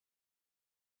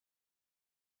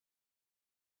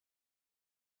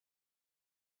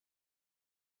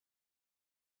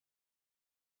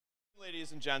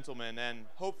Ladies and gentlemen, and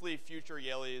hopefully future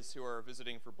Yaleys who are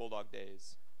visiting for Bulldog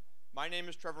Days. My name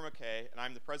is Trevor McKay, and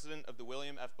I'm the president of the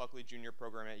William F. Buckley Jr.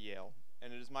 program at Yale,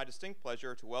 and it is my distinct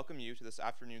pleasure to welcome you to this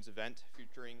afternoon's event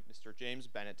featuring Mr. James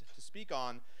Bennet to speak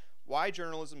on why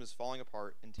journalism is falling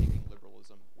apart and taking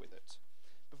liberalism with it.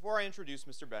 Before I introduce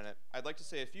Mr. Bennet, I'd like to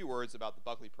say a few words about the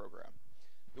Buckley program.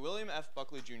 The William F.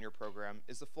 Buckley Jr. program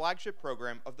is the flagship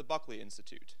program of the Buckley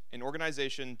Institute, an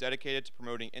organization dedicated to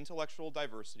promoting intellectual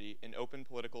diversity and open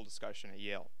political discussion at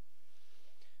Yale.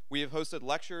 We have hosted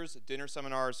lectures, dinner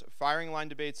seminars, firing line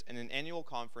debates, and an annual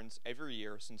conference every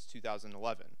year since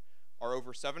 2011. Our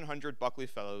over 700 Buckley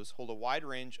Fellows hold a wide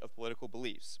range of political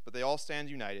beliefs, but they all stand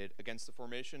united against the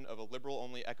formation of a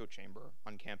liberal-only echo chamber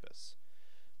on campus.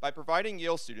 By providing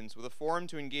Yale students with a forum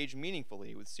to engage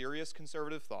meaningfully with serious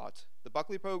conservative thought, the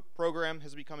Buckley program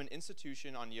has become an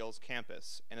institution on Yale's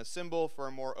campus and a symbol for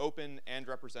a more open and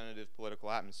representative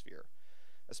political atmosphere.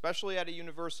 Especially at a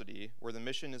university where the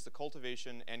mission is the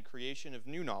cultivation and creation of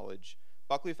new knowledge,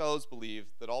 Buckley Fellows believe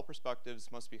that all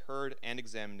perspectives must be heard and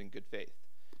examined in good faith.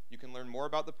 You can learn more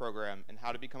about the program and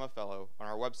how to become a fellow on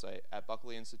our website at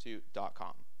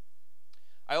buckleyinstitute.com.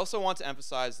 I also want to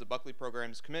emphasize the Buckley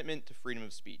program's commitment to freedom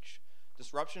of speech.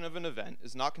 Disruption of an event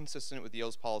is not consistent with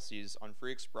Yale's policies on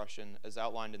free expression as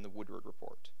outlined in the Woodward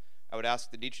Report. I would ask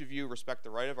that each of you respect the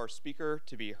right of our speaker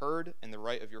to be heard and the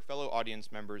right of your fellow audience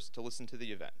members to listen to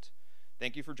the event.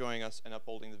 Thank you for joining us and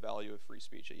upholding the value of free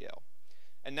speech at Yale.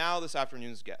 And now this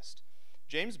afternoon's guest.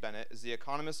 James Bennet is the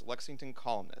Economist Lexington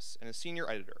columnist and a senior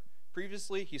editor.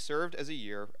 Previously, he served as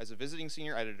a visiting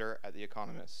senior editor at The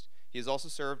Economist. He has also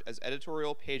served as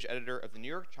editorial page editor of the New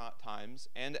York Times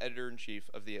and editor-in-chief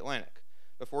of The Atlantic.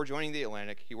 Before joining The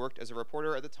Atlantic, he worked as a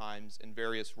reporter at The Times in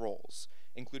various roles,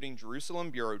 including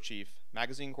Jerusalem bureau chief,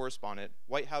 magazine correspondent,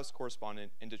 White House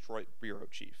correspondent, and Detroit bureau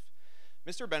chief.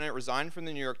 Mr. Bennet resigned from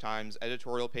the New York Times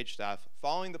editorial page staff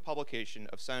following the publication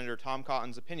of Senator Tom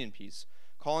Cotton's opinion piece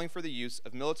calling for the use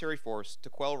of military force to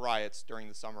quell riots during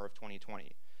the summer of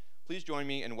 2020. Please join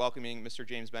me in welcoming Mr.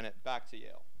 James Bennet back to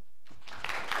Yale.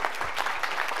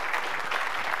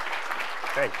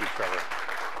 Thank you, Trevor.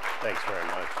 Thanks very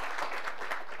much.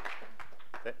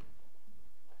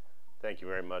 Thank you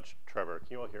very much, Trevor. Can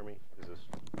you all hear me? Is this?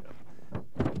 Yeah.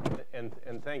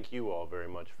 And thank you all very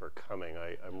much for coming.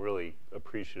 I'm really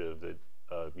appreciative that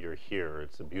you're here.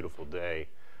 It's a beautiful day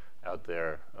out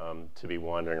there to be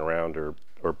wandering around or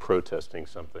protesting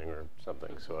something or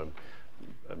something. So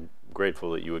I'm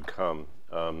grateful that you would come.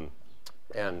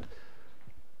 And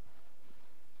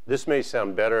this may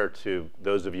sound better to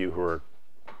those of you who are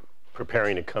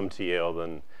preparing to come to Yale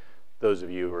than those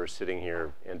of you who are sitting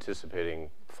here anticipating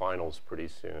finals pretty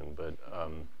soon. But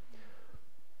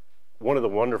one of the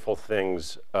wonderful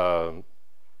things about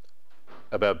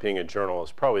being a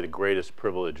journalist, probably the greatest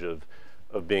privilege of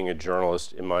being a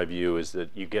journalist, in my view, is that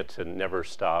you get to never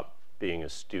stop being a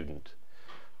student.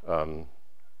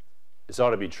 This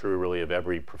ought to be true, really, of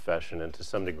every profession, and to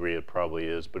some degree it probably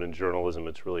is, but in journalism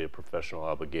it's really a professional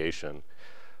obligation.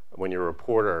 When you're a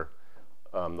reporter,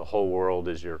 the whole world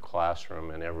is your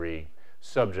classroom, and every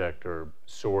subject or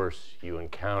source you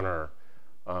encounter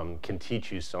can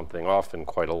teach you something, often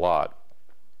quite a lot.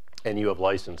 And you have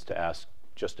license to ask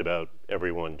just about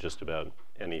everyone, just about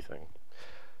anything.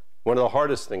 One of the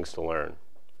hardest things to learn,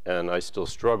 and I still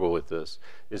struggle with this,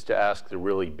 is to ask the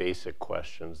really basic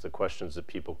questions, the questions that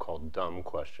people call dumb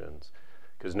questions,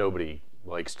 because nobody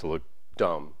likes to look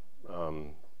dumb.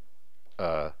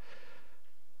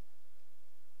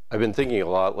 I've been thinking a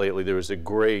lot lately. There was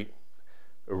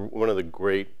one of the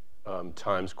great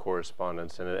Times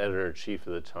correspondents and an editor-in-chief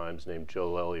of the Times named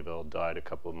Joe Lelyville died a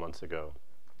couple of months ago.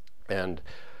 And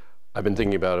I've been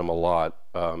thinking about him a lot.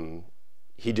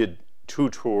 He did 2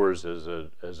 tours as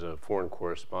a foreign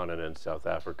correspondent in South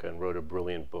Africa and wrote a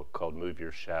brilliant book called Move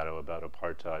Your Shadow about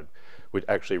apartheid, which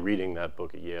actually reading that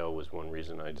book at Yale was one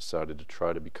reason I decided to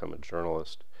try to become a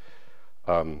journalist.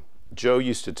 Joe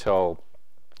used to tell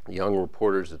young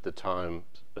reporters at the time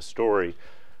a story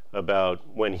about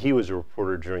when he was a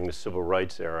reporter during the civil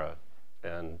rights era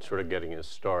and sort of getting his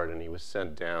start, and he was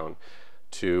sent down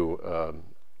to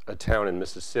a town in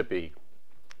Mississippi,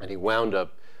 and he wound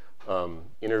up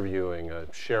interviewing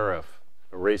a sheriff,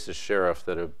 a racist sheriff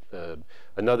that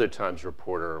another Times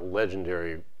reporter, a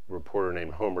legendary reporter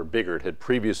named Homer Biggert, had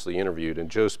previously interviewed. And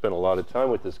Joe spent a lot of time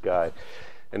with this guy.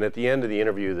 And at the end of the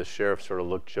interview, the sheriff sort of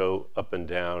looked Joe up and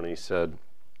down, and he said,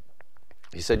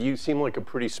 "You seem like a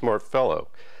pretty smart fellow.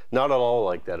 Not at all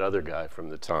like that other guy from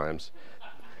the Times.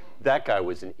 That guy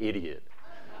was an idiot.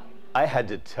 I had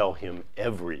to tell him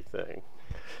everything."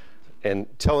 And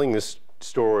telling this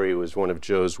story was one of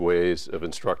Joe's ways of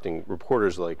instructing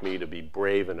reporters like me to be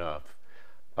brave enough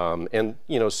and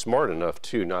smart enough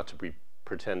too, not to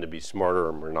pretend to be smarter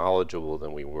or more knowledgeable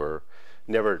than we were,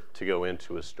 never to go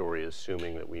into a story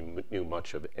assuming that we knew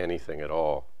much of anything at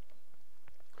all.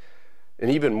 An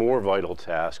even more vital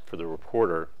task for the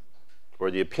reporter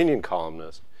or the opinion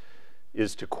columnist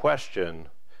is to question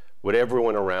what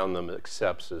everyone around them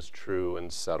accepts as true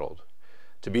and settled.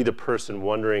 To be the person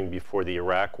wondering before the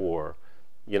Iraq War,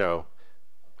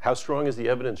 how strong is the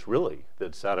evidence really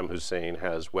that Saddam Hussein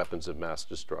has weapons of mass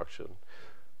destruction?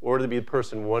 Or to be the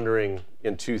person wondering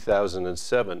in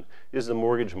 2007, is the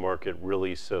mortgage market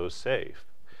really so safe?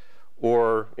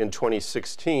 Or in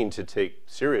 2016, to take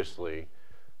seriously,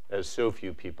 as so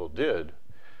few people did,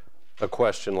 a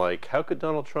question like, how could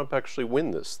Donald Trump actually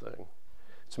win this thing?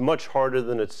 It's much harder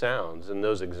than it sounds, and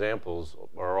those examples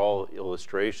are all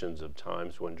illustrations of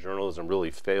times when journalism really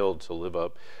failed to live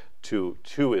up to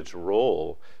its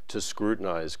role to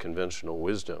scrutinize conventional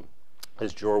wisdom.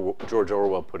 As George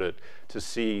Orwell put it, to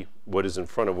see what is in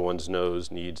front of one's nose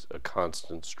needs a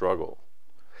constant struggle.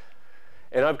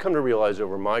 And I've come to realize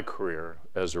over my career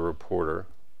as a reporter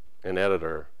and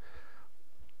editor,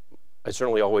 I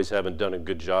certainly always haven't done a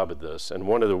good job at this, and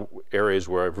one of the areas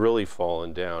where I've really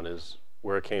fallen down is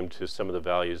where it came to some of the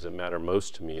values that matter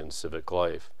most to me in civic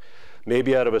life.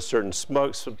 Maybe out of a certain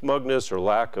smugness or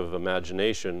lack of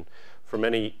imagination, for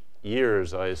many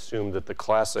years I assumed that the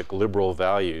classic liberal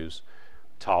values,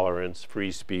 tolerance,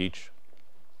 free speech,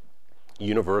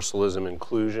 universalism,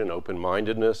 inclusion,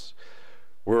 open-mindedness,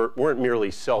 weren't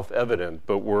merely self-evident,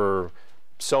 but were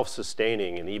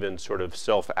self-sustaining and even sort of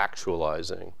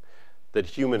self-actualizing, that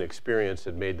human experience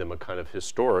had made them a kind of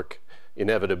historic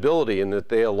inevitability, and that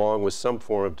they, along with some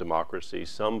form of democracy,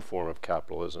 some form of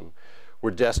capitalism,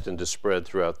 were destined to spread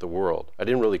throughout the world. I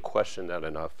didn't really question that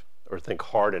enough or think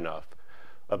hard enough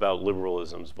about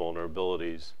liberalism's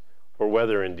vulnerabilities, or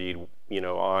whether indeed,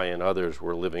 I and others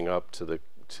were living up to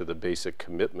the basic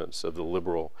commitments of the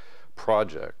liberal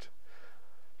project.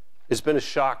 It's been a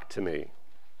shock to me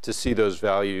to see those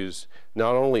values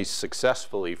not only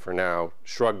successfully, for now,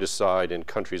 shrugged aside in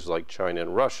countries like China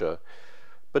and Russia,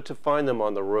 but to find them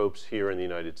on the ropes here in the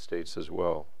United States as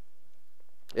well.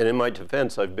 And in my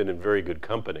defense, I've been in very good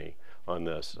company on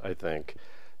this, I think.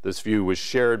 This view was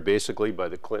shared basically by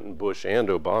the Clinton, Bush, and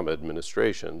Obama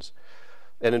administrations.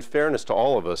 And in fairness to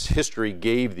all of us, history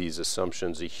gave these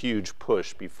assumptions a huge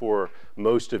push before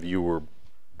most of you were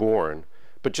born.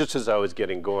 But just as I was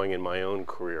getting going in my own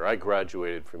career, I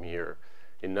graduated from here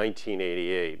in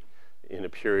 1988 in a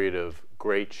period of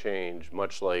great change,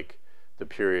 much like the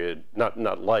period, not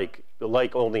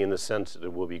like only in the sense that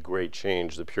it will be great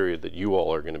change, the period that you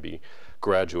all are going to be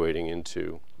graduating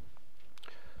into.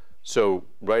 So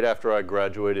right after I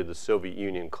graduated, the Soviet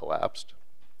Union collapsed.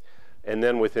 And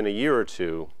then within a year or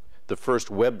two, the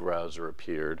first web browser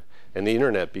appeared, and the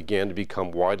internet began to become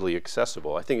widely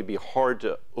accessible. I think it'd be hard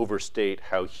to overstate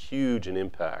how huge an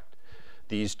impact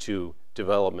these two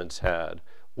developments had.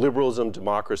 Liberalism,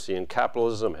 democracy, and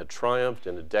capitalism had triumphed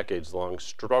in a decades-long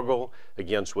struggle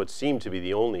against what seemed to be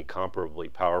the only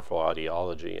comparably powerful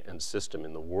ideology and system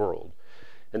in the world.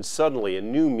 And suddenly, a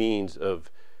new means of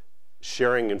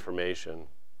sharing information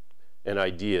and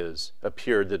ideas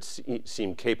appeared that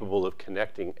seemed capable of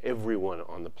connecting everyone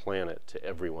on the planet to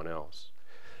everyone else.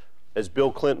 As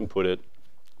Bill Clinton put it,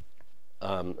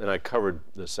 and I covered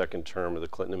the second term of the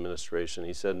Clinton administration,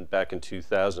 he said back in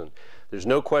 2000, there's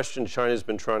no question China's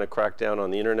been trying to crack down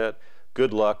on the internet.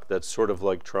 Good luck, that's sort of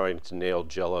like trying to nail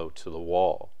Jell-O to the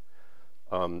wall.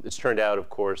 It's turned out, of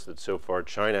course, that so far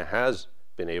China has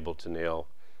been able to nail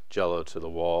Jell-O to the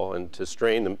wall, and to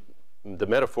strain the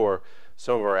metaphor,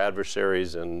 some of our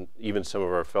adversaries and even some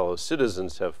of our fellow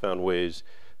citizens have found ways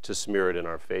to smear it in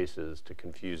our faces, to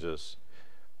confuse us,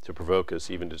 to provoke us,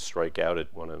 even to strike out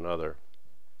at one another.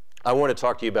 I want to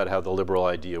talk to you about how the liberal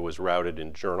idea was routed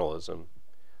in journalism,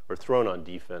 or thrown on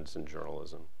defense in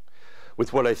journalism,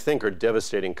 with what I think are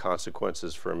devastating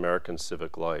consequences for American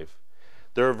civic life.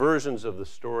 There are versions of the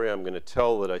story I'm going to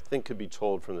tell that I think could be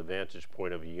told from the vantage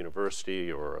point of a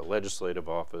university or a legislative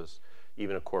office,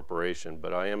 even a corporation,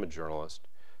 but I am a journalist,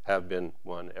 have been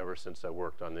one ever since I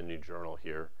worked on the New Journal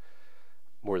here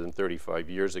more than 35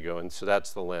 years ago, and so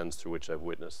that's the lens through which I've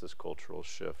witnessed this cultural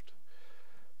shift.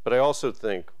 But I also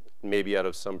think, maybe out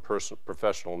of some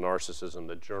professional narcissism,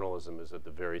 that journalism is at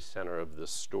the very center of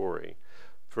this story.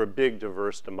 For a big,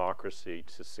 diverse democracy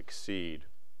to succeed,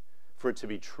 for it to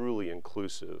be truly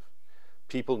inclusive,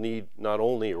 people need not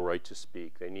only a right to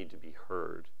speak, they need to be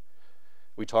heard.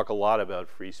 We talk a lot about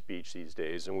free speech these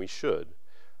days, and we should,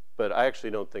 but I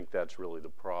actually don't think that's really the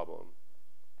problem.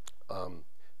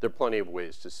 There are plenty of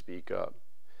ways to speak up.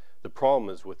 The problem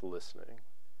is with listening.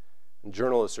 And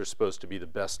journalists are supposed to be the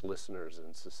best listeners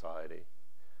in society,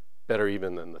 better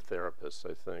even than the therapists,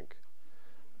 I think.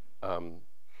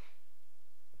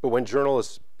 But when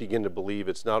journalists begin to believe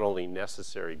it's not only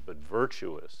necessary but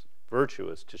virtuous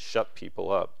to shut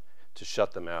people up, to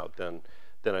shut them out, then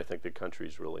I think the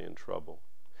country's really in trouble.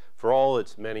 For all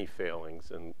its many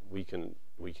failings, and we can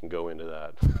go into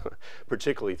that,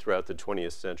 particularly throughout the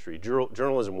 20th century,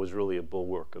 journalism was really a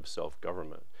bulwark of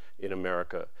self-government in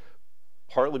America,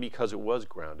 partly because it was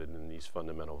grounded in these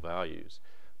fundamental values.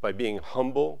 By being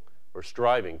humble, or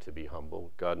striving to be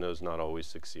humble, God knows not always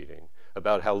succeeding,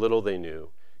 about how little they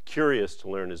knew, curious to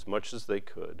learn as much as they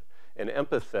could, and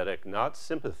empathetic, not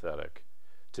sympathetic,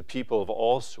 to people of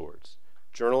all sorts,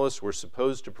 journalists were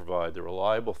supposed to provide the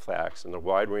reliable facts and the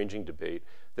wide-ranging debate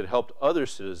that helped other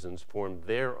citizens form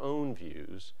their own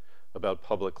views about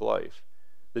public life.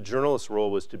 The journalist's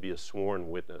role was to be a sworn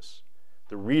witness.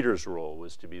 The reader's role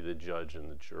was to be the judge and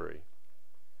the jury.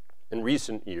 In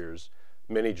recent years,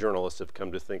 many journalists have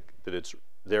come to think that it's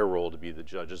their role to be the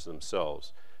judges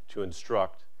themselves, to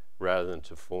instruct rather than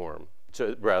to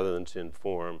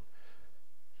inform,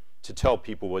 to tell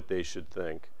people what they should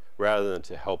think, rather than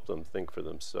to help them think for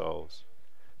themselves.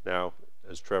 Now,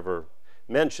 as Trevor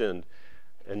mentioned,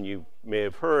 and you may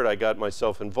have heard, I got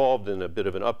myself involved in a bit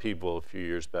of an upheaval a few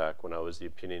years back when I was the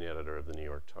opinion editor of the New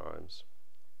York Times.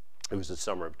 It was the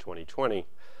summer of 2020,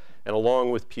 and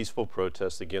along with peaceful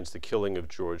protests against the killing of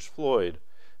George Floyd,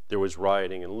 there was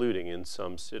rioting and looting in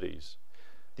some cities.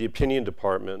 The opinion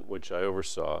department, which I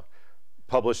oversaw,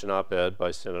 published an op-ed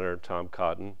by Senator Tom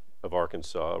Cotton of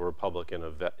Arkansas, a Republican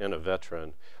and a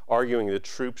veteran, arguing that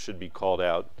troops should be called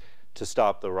out to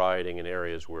stop the rioting in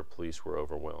areas where police were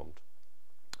overwhelmed.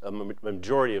 A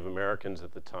majority of Americans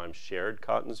at the time shared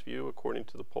Cotton's view, according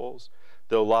to the polls,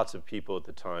 though lots of people at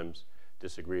the Times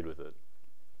disagreed with it,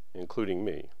 including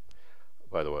me,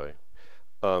 by the way.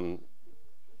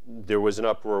 There was an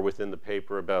uproar within the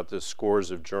paper about this.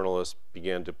 Scores of journalists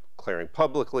began declaring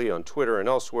publicly on Twitter and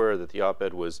elsewhere that the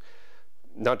op-ed was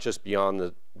not just beyond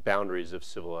the boundaries of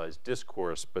civilized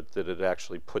discourse, but that it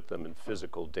actually put them in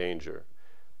physical danger.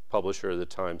 Publisher of the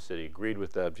Times said he agreed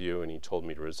with that view, and he told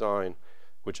me to resign,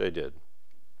 which I did.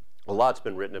 A lot's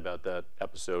been written about that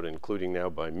episode, including now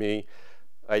by me.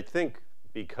 I think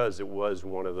because it was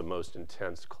one of the most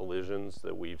intense collisions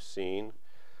that we've seen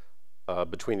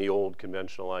between the old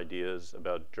conventional ideas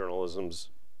about journalism's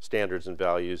standards and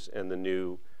values and the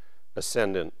new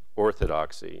ascendant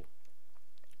orthodoxy.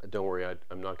 Don't worry,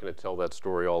 I'm not going to tell that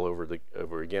story all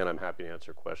over again. I'm happy to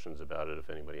answer questions about it if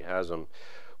anybody has them.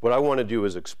 What I want to do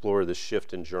is explore the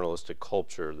shift in journalistic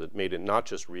culture that made it not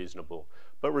just reasonable,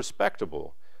 but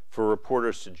respectable for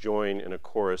reporters to join in a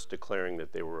chorus declaring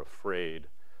that they were afraid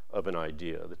of an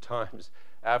idea. The Times,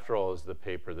 after all, is the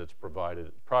paper that's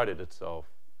prided itself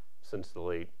since the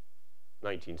late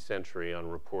 19th century on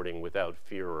reporting without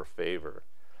fear or favor.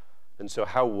 And so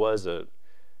how was it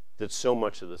that so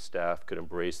much of the staff could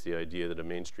embrace the idea that a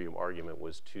mainstream argument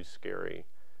was too scary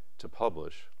to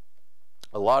publish?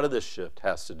 A lot of this shift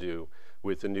has to do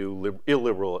with the new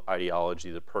illiberal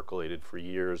ideology that percolated for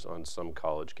years on some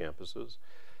college campuses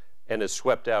and has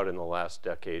swept out in the last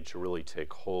decade to really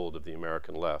take hold of the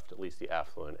American left, at least the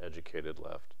affluent, educated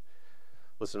left.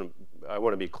 Listen, I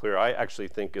want to be clear. I actually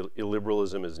think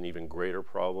illiberalism is an even greater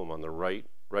problem on the right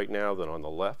now than on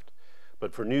the left.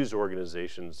 But for news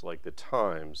organizations like the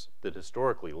Times that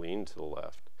historically lean to the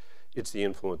left, it's the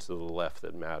influence of the left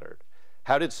that mattered.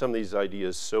 How did some of these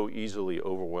ideas so easily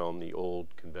overwhelm the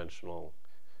old conventional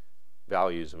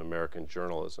values of American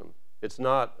journalism? It's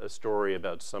not a story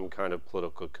about some kind of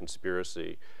political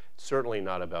conspiracy. It's certainly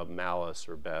not about malice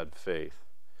or bad faith.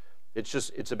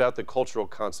 It's about the cultural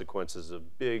consequences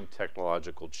of big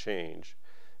technological change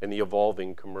and the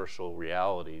evolving commercial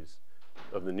realities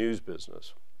of the news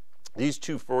business. These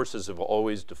two forces have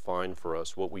always defined for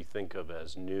us what we think of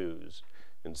as news,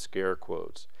 in scare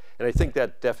quotes. And I think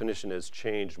that definition has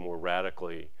changed more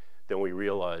radically than we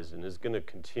realize and is going to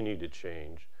continue to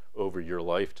change over your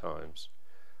lifetimes.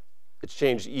 It's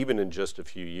changed even in just a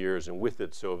few years, and with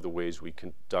it, so have the ways we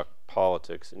conduct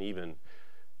politics and even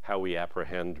how we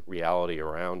apprehend reality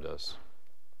around us.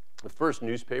 The first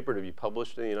newspaper to be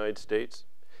published in the United States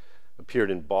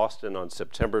appeared in Boston on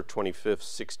September 25th,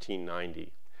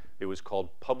 1690. It was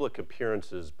called Public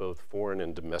Appearances, both foreign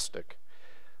and domestic.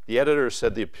 The editor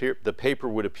said the paper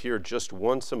would appear just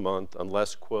once a month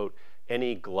unless, quote,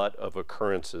 any glut of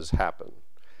occurrences happen.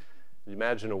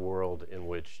 Imagine a world in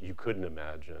which you couldn't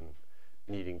imagine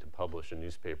needing to publish a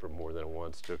newspaper more than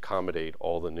once to accommodate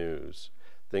all the news.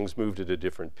 Things moved at a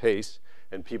different pace,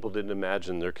 and people didn't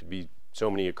imagine there could be so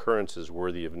many occurrences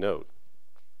worthy of note.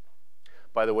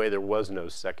 By the way, there was no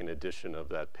second edition of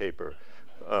that paper.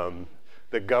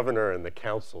 The governor and the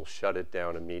council shut it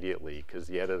down immediately because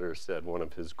the editor said one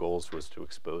of his goals was to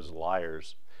expose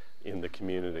liars in the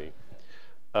community.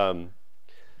 The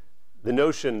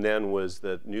notion then was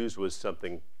that news was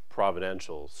something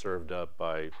providential, served up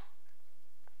by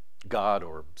God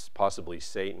or possibly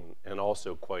Satan, and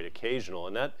also quite occasional.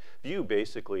 And that view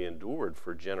basically endured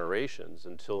for generations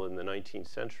until in the 19th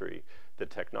century, the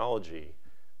technology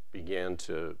began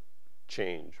to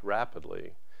change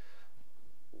rapidly.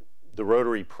 The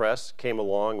rotary press came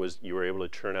along, you were able to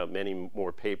churn out many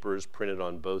more papers printed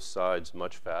on both sides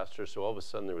much faster. So all of a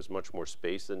sudden there was much more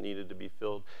space that needed to be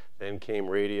filled. Then came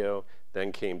radio,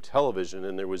 then came television,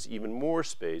 and there was even more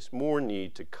space, more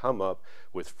need to come up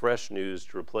with fresh news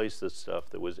to replace the stuff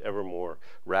that was ever more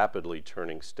rapidly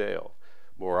turning stale.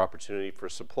 More opportunity for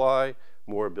supply,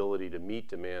 more ability to meet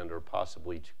demand or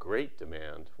possibly to create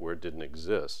demand where it didn't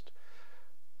exist.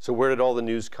 So where did all the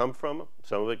news come from?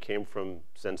 Some of it came from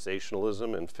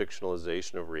sensationalism and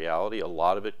fictionalization of reality. A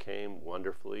lot of it came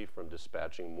wonderfully from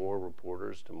dispatching more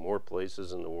reporters to more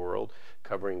places in the world,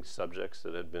 covering subjects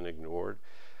that had been ignored.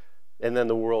 And then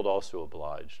the world also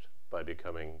obliged by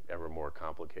becoming ever more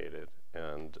complicated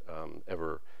and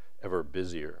ever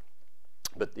busier.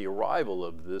 But the arrival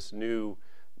of this new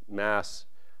mass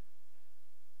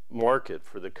market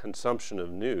for the consumption of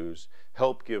news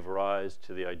helped give rise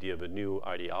to the idea of a new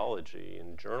ideology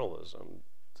in journalism,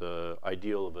 the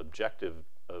ideal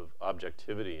of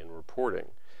objectivity in reporting,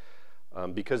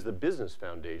 because the business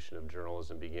foundation of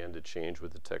journalism began to change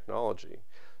with the technology.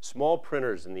 Small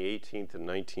printers in the 18th and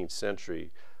 19th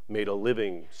century made a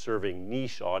living serving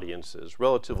niche audiences,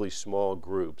 relatively small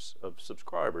groups of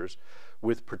subscribers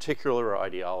with particular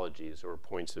ideologies or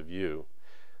points of view.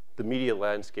 The media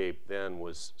landscape then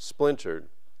was splintered.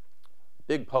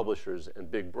 Big publishers and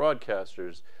big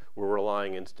broadcasters were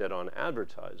relying instead on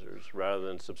advertisers rather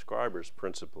than subscribers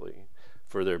principally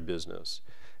for their business.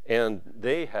 And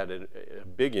they had a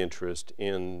big interest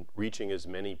in reaching as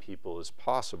many people as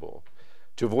possible.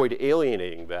 To avoid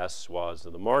alienating vast swaths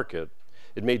of the market,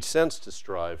 it made sense to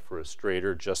strive for a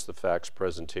straighter, just the facts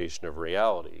presentation of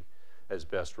reality as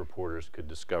best reporters could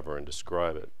discover and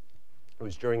describe it. It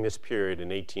was during this period in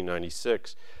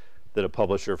 1896 that a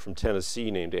publisher from Tennessee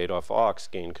named Adolph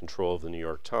Ochs gained control of the New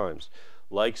York Times.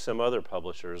 Like some other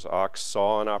publishers, Ochs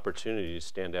saw an opportunity to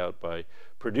stand out by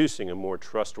producing a more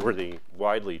trustworthy,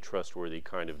 widely trustworthy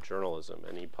kind of journalism.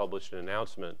 And he published an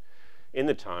announcement in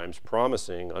the Times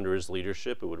promising under his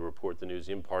leadership it would report the news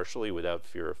impartially without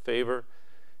fear of favor.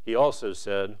 He also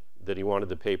said that he wanted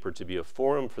the paper to be a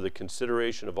forum for the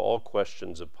consideration of all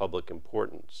questions of public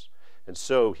importance. And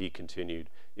so, he continued,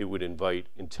 it would invite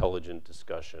intelligent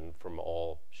discussion from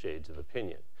all shades of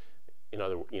opinion.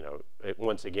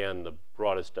 Once again, the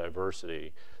broadest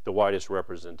diversity, the widest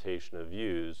representation of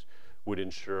views would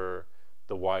ensure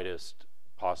the widest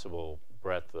possible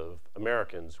breadth of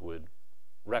Americans would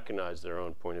recognize their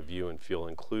own point of view and feel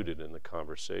included in the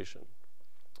conversation.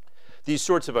 These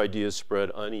sorts of ideas spread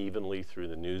unevenly through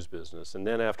the news business. And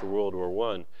then after World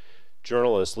War I,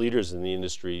 journalists, leaders in the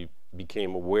industry,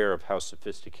 became aware of how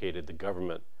sophisticated the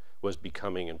government was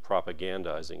becoming and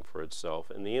propagandizing for itself,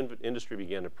 and the industry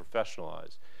began to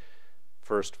professionalize.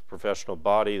 First professional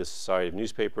body, the Society of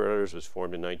Newspaper Editors, was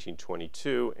formed in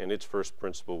 1922, and its first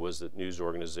principle was that news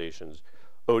organizations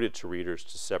owed it to readers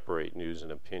to separate news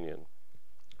and opinion.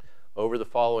 Over the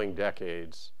following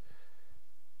decades,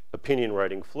 opinion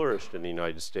writing flourished in the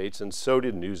United States, and so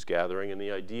did news gathering, and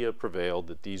the idea prevailed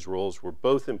that these roles were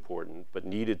both important but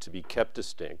needed to be kept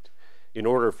distinct in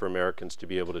order for Americans to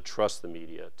be able to trust the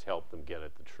media to help them get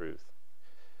at the truth.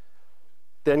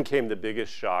 Then came the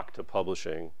biggest shock to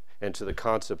publishing and to the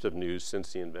concept of news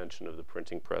since the invention of the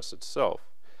printing press itself.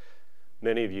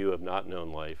 Many of you have not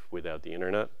known life without the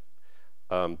internet,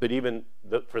 but even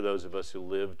for those of us who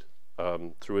lived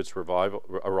through its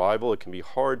arrival, it can be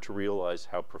hard to realize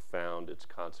how profound its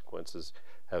consequences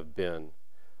have been.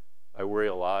 I worry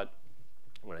a lot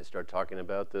when I start talking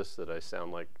about this that I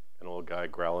sound like an old guy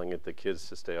growling at the kids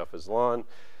to stay off his lawn.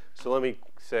 So let me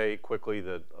say quickly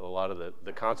that a lot of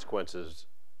the consequences,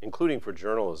 including for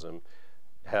journalism,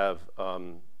 have,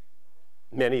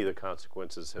 many of the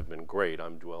consequences have been great.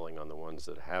 I'm dwelling on the ones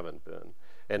that haven't been.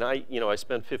 And I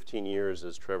spent 15 years,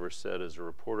 as Trevor said, as a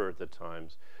reporter at the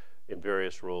Times in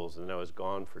various roles, and I was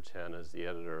gone for 10 as the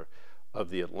editor of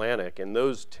The Atlantic. And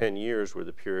those 10 years were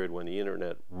the period when the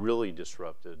internet really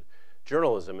disrupted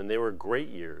journalism, and they were great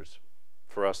years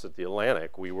for us at the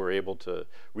Atlantic. We were able to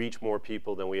reach more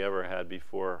people than we ever had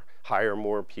before, hire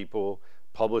more people,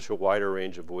 publish a wider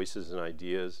range of voices and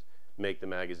ideas, make the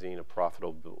magazine a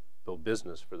profitable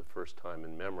business for the first time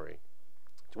in memory.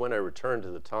 It's when I returned to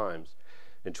the Times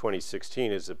in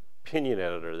 2016 as opinion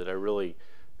editor that I really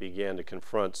began to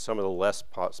confront some of the less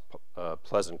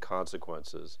pleasant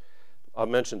consequences. I'll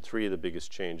mention three of the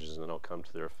biggest changes and then I'll come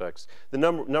to their effects. The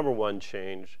number one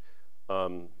change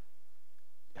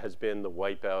has been the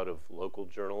wipeout of local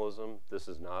journalism. This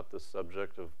is not the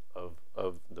subject of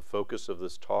the focus of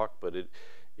this talk, but it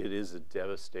is a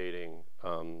devastating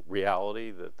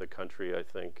reality that the country, I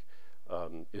think,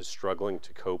 is struggling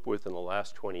to cope with. In the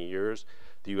last 20 years,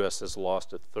 the U.S. has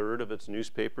lost 1/3 of its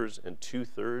newspapers and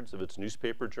 2/3 of its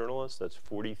newspaper journalists. That's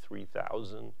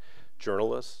 43,000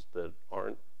 journalists that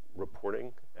aren't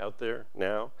reporting out there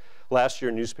now. Last year,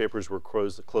 newspapers were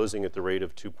closing at the rate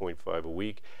of 2.5 a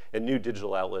week, and new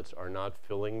digital outlets are not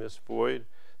filling this void.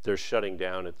 They're shutting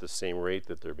down at the same rate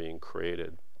that they're being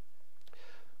created.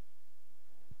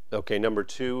 Okay, number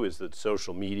two is that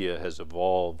social media has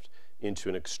evolved into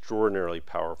an extraordinarily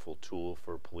powerful tool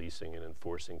for policing and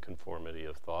enforcing conformity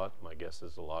of thought. My guess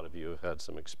is a lot of you have had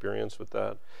some experience with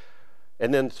that.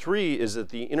 And then three is that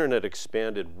the internet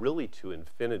expanded really to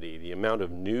infinity the amount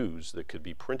of news that could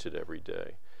be printed every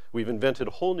day. We've invented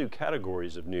whole new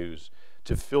categories of news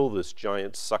to fill this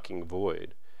giant sucking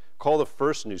void. Call the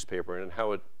first newspaper and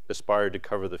how it aspired to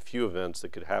cover the few events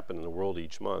that could happen in the world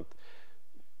each month.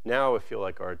 Now I feel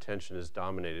like our attention is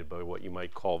dominated by what you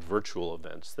might call virtual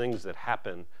events, things that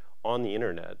happen on the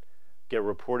internet, get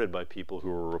reported by people who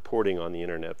are reporting on the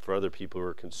internet for other people who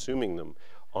are consuming them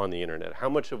on the internet. How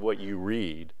much of what you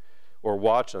read or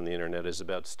watch on the internet is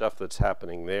about stuff that's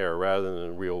happening there rather than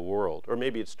in the real world? Or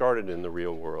maybe it started in the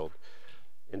real world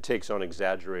and takes on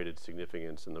exaggerated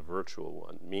significance in the virtual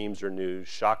one. Memes or news,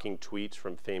 shocking tweets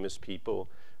from famous people,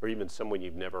 or even someone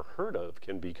you've never heard of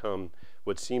can become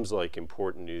what seems like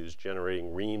important news,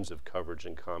 generating reams of coverage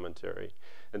and commentary.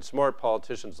 And smart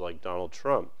politicians like Donald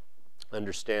Trump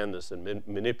understand this and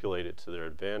manipulate it to their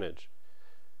advantage.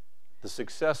 The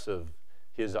success of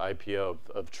his IPO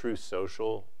of Truth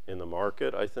Social in the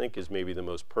market, I think, is maybe the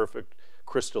most perfect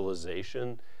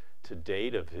crystallization to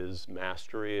date of his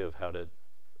mastery of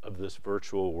of this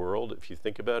virtual world. If you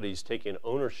think about it, he's taken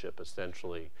ownership,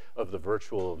 essentially, of the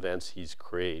virtual events he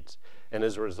creates. And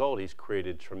as a result, he's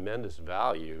created tremendous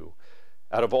value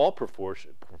out of all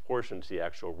proportion to the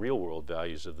actual real-world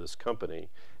values of this company.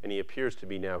 And he appears to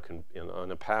be now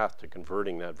on a path to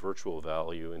converting that virtual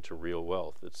value into real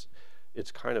wealth.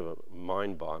 It's kind of a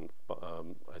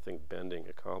I think, bending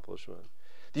accomplishment.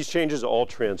 These changes all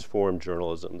transform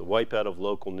journalism. The wipeout of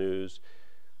local news,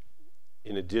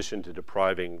 in addition to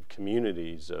depriving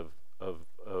communities of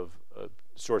a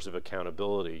source of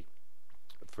accountability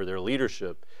for their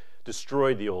leadership,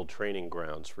 destroyed the old training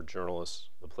grounds for journalists,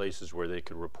 the places where they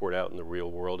could report out in the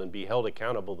real world and be held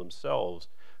accountable themselves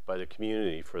by the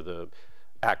community for the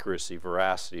accuracy,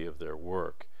 veracity of their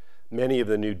work. Many of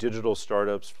the new digital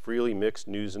startups freely mixed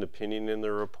news and opinion in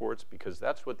their reports because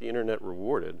that's what the internet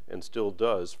rewarded and still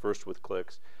does, first with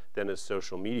clicks, then as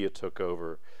social media took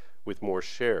over with more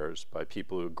shares by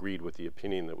people who agreed with the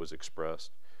opinion that was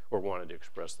expressed or wanted to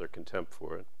express their contempt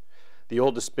for it.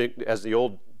 As the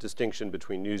old distinction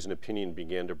between news and opinion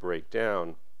began to break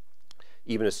down,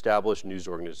 even established news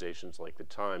organizations like the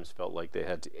Times felt like they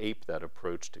had to ape that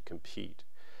approach to compete.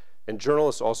 And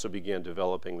journalists also began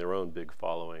developing their own big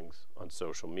followings on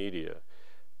social media.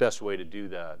 Best way to do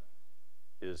that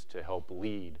is to help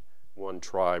lead one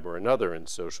tribe or another in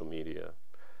social media.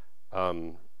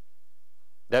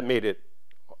 That made it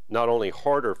not only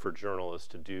harder for journalists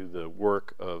to do the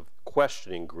work of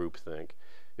questioning groupthink,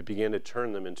 it began to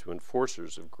turn them into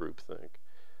enforcers of groupthink.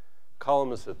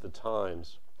 Columnists at the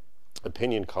Times,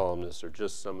 opinion columnists, are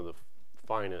just some of the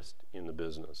finest in the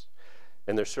business.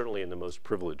 And they're certainly in the most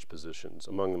privileged positions,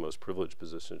 among the most privileged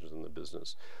positions in the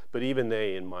business. But even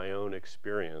they, in my own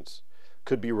experience,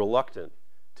 could be reluctant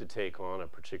to take on a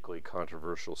particularly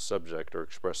controversial subject or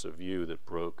express a view that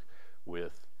broke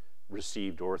with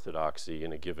received orthodoxy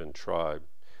in a given tribe.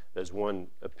 As one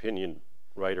opinion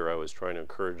writer I was trying to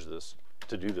encourage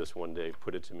to do this one day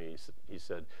put it to me, he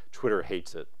said, "Twitter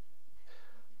hates it."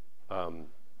 And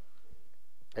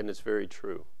it's very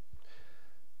true.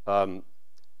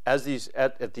 At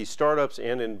these startups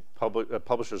and in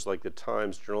publishers like the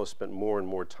Times, journalists spent more and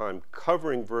more time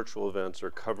covering virtual events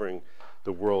or covering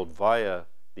the world via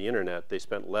the internet, they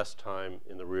spent less time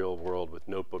in the real world with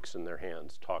notebooks in their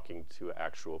hands, talking to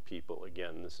actual people.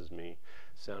 Again, this is me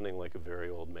sounding like a very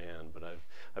old man, but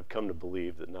I've come to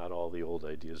believe that not all the old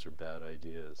ideas are bad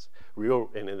ideas.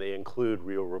 And they include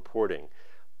real reporting.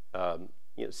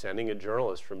 Sending a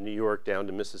journalist from New York down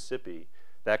to Mississippi,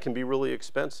 that can be really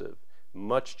expensive,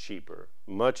 much cheaper,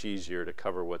 much easier to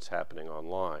cover what's happening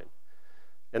online.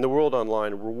 And the world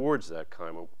online rewards that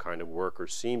kind of work, or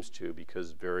seems to,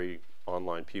 because very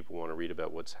online people want to read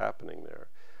about what's happening there.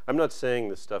 I'm not saying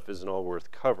this stuff isn't all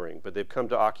worth covering, but they've come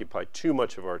to occupy too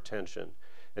much of our attention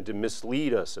and to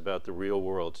mislead us about the real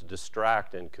world, to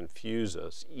distract and confuse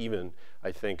us, even,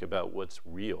 I think, about what's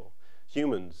real.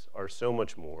 Humans are so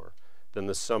much more than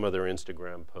the sum of their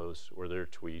Instagram posts or their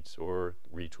tweets or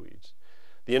retweets.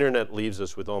 The internet leaves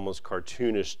us with almost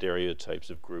cartoonish stereotypes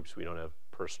of groups we don't have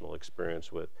personal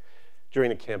experience with. During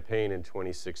the campaign in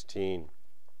 2016,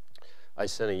 I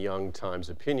sent a young Times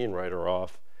opinion writer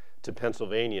off to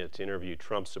Pennsylvania to interview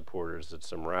Trump supporters at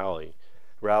some rallies.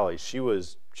 She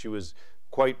was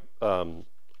quite of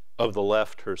the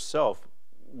left herself,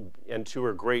 and to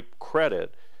her great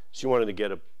credit, she wanted to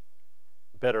get a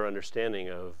better understanding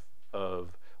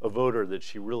of a voter that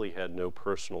she really had no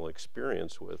personal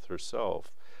experience with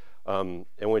herself. And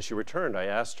when she returned, I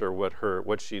asked her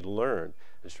what she'd learned.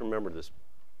 I just remember this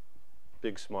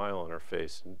big smile on her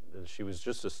face, and she was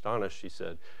just astonished, she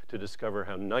said, to discover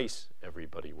how nice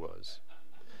everybody was.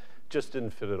 Just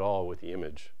didn't fit at all with the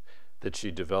image that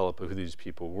she developed of who these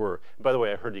people were. And by the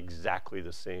way, I heard exactly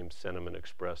the same sentiment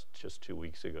expressed just 2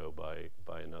 weeks ago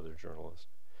by another journalist.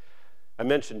 I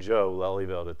mentioned Joe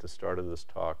Lelyveld at the start of this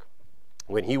talk.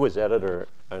 When he was editor,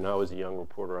 and I was a young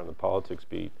reporter on the politics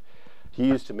beat, he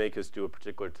used to make us do a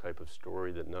particular type of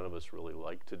story that none of us really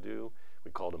liked to do. We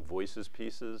called them voices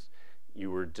pieces. You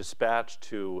were dispatched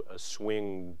to a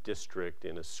swing district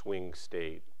in a swing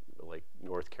state, like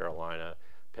North Carolina,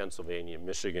 Pennsylvania,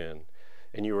 Michigan,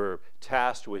 and you were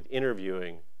tasked with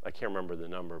interviewing, I can't remember the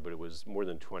number, but it was more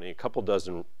than 20, a couple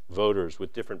dozen voters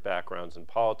with different backgrounds in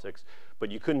politics, but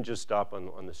you couldn't just stop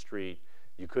on the street.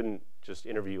 You couldn't just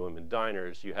interview them in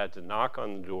diners. You had to knock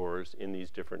on the doors in these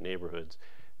different neighborhoods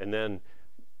and then,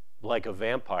 like a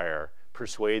vampire,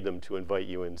 persuade them to invite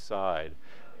you inside,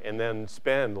 and then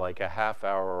spend like a half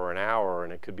hour or an hour,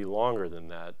 and it could be longer than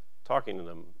that, talking to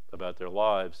them about their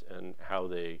lives and how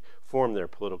they form their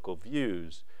political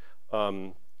views.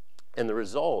 And the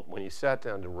result, when you sat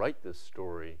down to write this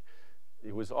story,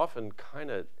 it was often kind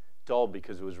of dull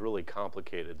because it was really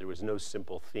complicated. There was no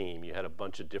simple theme. You had a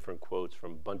bunch of different quotes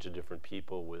from a bunch of different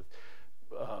people with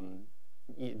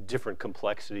different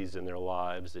complexities in their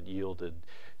lives that yielded,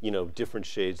 different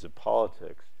shades of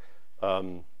politics.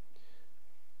 And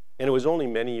it was only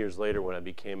many years later when I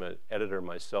became an editor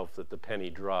myself that the penny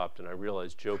dropped, and I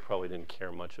realized Joe probably didn't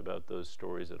care much about those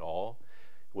stories at all.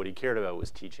 What he cared about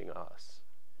was teaching us.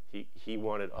 He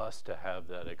wanted us to have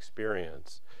that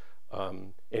experience.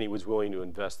 And he was willing to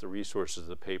invest the resources of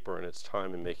the paper and its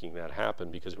time in making that happen,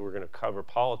 because if we were going to cover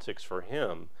politics for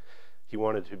him, he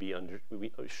wanted to be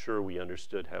sure we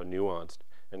understood how nuanced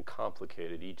and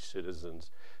complicated each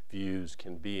citizen's views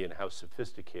can be and how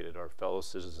sophisticated our fellow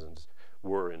citizens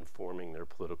were in forming their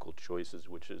political choices,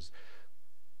 which is,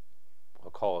 I'll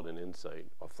call it an insight.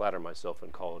 I'll flatter myself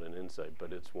and call it an insight,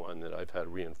 but it's one that I've had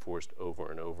reinforced over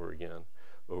and over again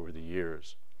over the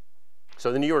years.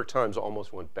 So the New York Times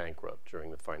almost went bankrupt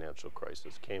during the financial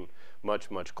crisis, came much,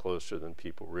 much closer than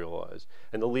people realized.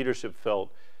 And the leadership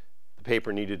felt the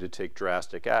paper needed to take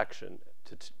drastic action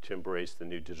to embrace the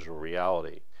new digital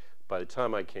reality. By the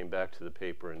time I came back to the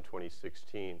paper in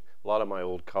 2016, a lot of my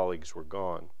old colleagues were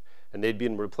gone. And they'd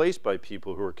been replaced by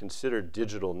people who were considered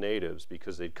digital natives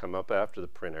because they'd come up after the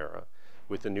print era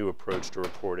with the new approach to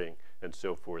reporting and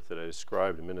so forth that I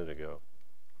described a minute ago.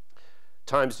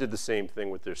 Times did the same thing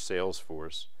with their sales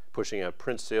force, pushing out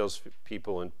print sales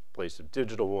people in place of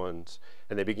digital ones,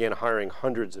 and they began hiring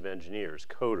hundreds of engineers,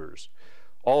 coders.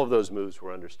 All of those moves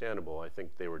were understandable. I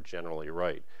think they were generally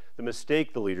right. The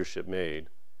mistake the leadership made,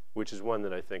 which is one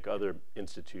that I think other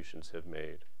institutions have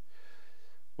made,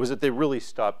 was that they really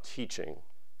stopped teaching,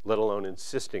 let alone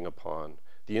insisting upon,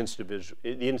 the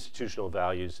institutional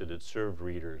values that had served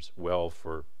readers well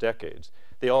for decades.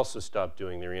 They also stopped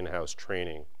doing their in-house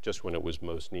training just when it was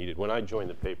most needed. When I joined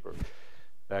the paper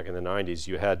back in the 90s,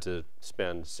 you had to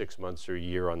spend 6 months or a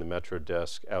year on the Metro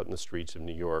desk out in the streets of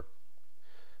New York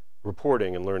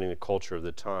reporting and learning the culture of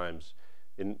the Times.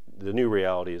 And the new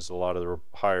reality is a lot of the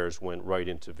hires went right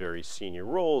into very senior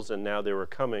roles, and now they were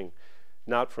coming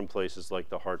not from places like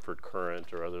the Hartford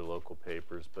Courant or other local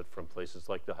papers, but from places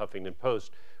like the Huffington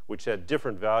Post, which had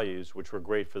different values, which were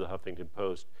great for the Huffington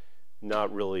Post,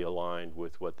 not really aligned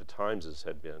with what the Times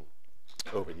had been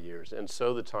over the years. And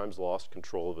so the Times lost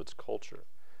control of its culture.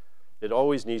 It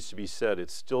always needs to be said,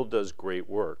 it still does great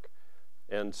work.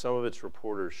 And some of its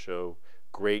reporters show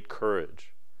great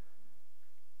courage.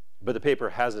 But the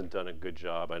paper hasn't done a good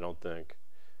job, I don't think,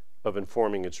 of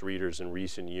informing its readers in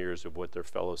recent years of what their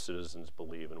fellow citizens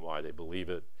believe and why they believe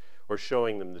it, or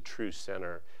showing them the true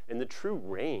center and the true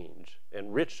range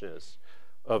and richness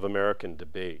of American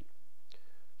debate.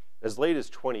 As late as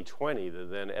 2020, the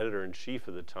then editor-in-chief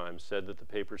of the Times said that the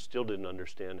paper still didn't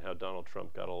understand how Donald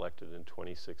Trump got elected in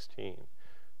 2016,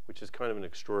 which is kind of an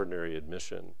extraordinary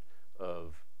admission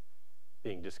of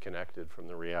being disconnected from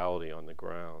the reality on the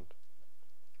ground.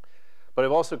 But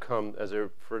I've also come, as I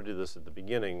referred to this at the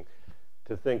beginning,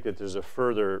 to think that there's a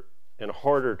further and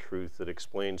harder truth that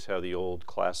explains how the old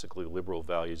classically liberal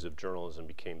values of journalism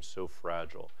became so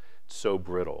fragile, so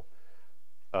brittle.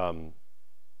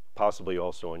 Possibly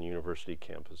also on university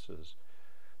campuses.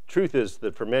 Truth is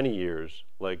that for many years,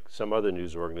 like some other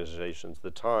news organizations, the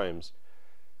Times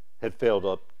had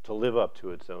failed to live up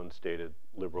to its own stated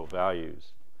liberal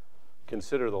values.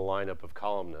 Consider the lineup of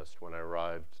columnists when I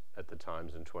arrived at the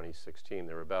Times in 2016.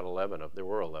 There were 11 of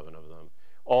them,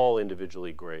 all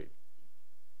individually great,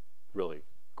 really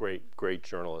great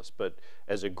journalists. But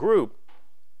as a group,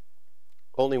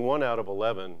 only 1 out of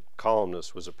 11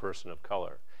 columnists was a person of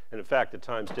color. And in fact, the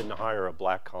Times didn't hire a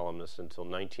black columnist until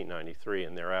 1993,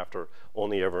 and thereafter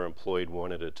only ever employed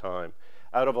one at a time.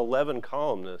 Out of 11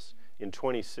 columnists in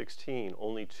 2016,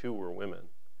 only 2 were women,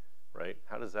 right?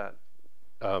 How does that?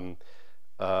 And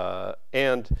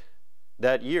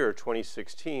that year,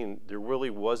 2016, there really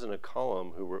wasn't a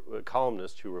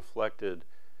columnist who reflected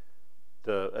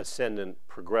the ascendant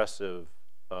progressive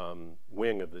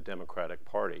wing of the Democratic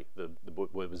Party,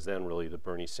 what was then really the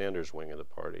Bernie Sanders wing of the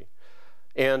party.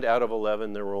 And out of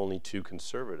 11, there were only 2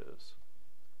 conservatives,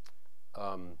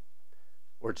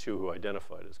 or 2 who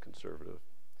identified as conservative.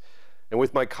 And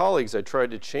with my colleagues, I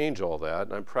tried to change all that,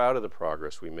 and I'm proud of the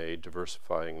progress we made,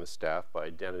 diversifying the staff by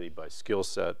identity, by skill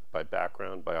set, by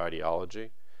background, by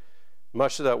ideology.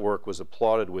 Much of that work was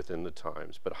applauded within the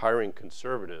Times, but hiring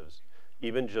conservatives,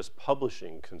 even just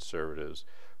publishing conservatives,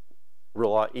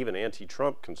 even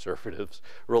anti-Trump conservatives,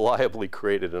 reliably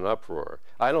created an uproar.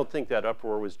 I don't think that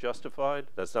uproar was justified.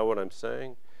 That's not what I'm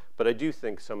saying. But I do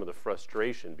think some of the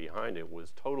frustration behind it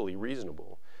was totally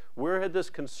reasonable. Where had this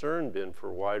concern been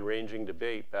for wide-ranging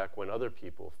debate back when other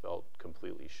people felt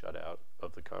completely shut out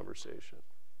of the conversation?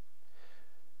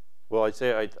 Well, I'd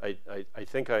say I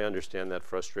think I understand that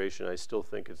frustration. I still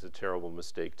think it's a terrible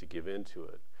mistake to give in to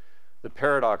it. The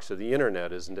paradox of the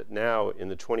internet is that now in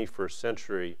the 21st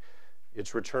century,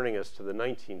 it's returning us to the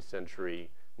 19th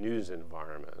century news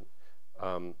environment,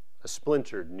 a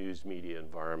splintered news media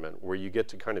environment where you get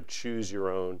to kind of choose your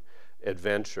own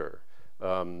adventure,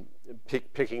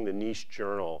 picking the niche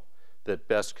journal that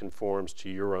best conforms to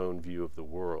your own view of the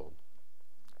world.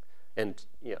 And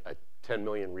 10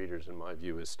 million readers, in my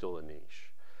view, is still a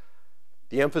niche.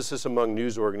 The emphasis among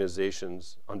news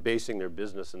organizations on basing their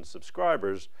business on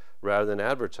subscribers rather than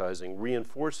advertising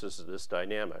reinforces this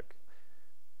dynamic,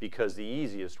 because the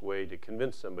easiest way to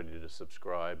convince somebody to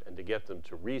subscribe and to get them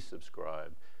to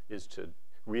resubscribe is to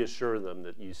reassure them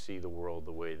that you see the world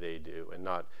the way they do and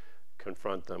not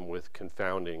confront them with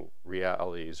confounding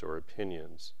realities or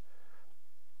opinions.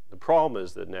 The problem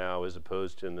is that now, as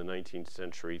opposed to in the 19th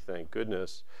century, thank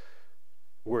goodness,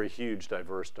 we're a huge,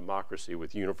 diverse democracy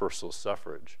with universal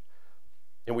suffrage.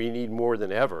 And we need more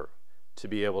than ever to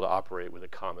be able to operate with a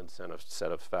common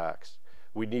set of facts.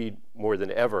 We need more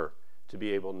than ever to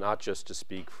be able not just to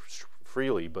speak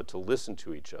freely, but to listen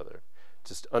to each other,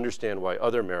 to understand why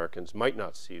other Americans might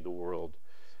not see the world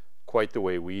quite the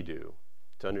way we do,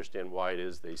 to understand why it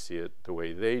is they see it the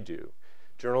way they do.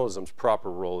 Journalism's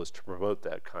proper role is to promote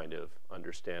that kind of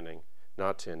understanding,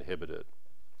 not to inhibit it.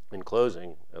 In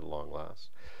closing, at long last,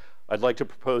 I'd like to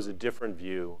propose a different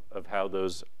view of how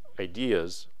those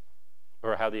ideas,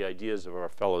 or how the ideas of our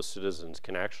fellow citizens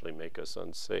can actually make us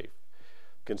unsafe.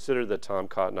 Consider the Tom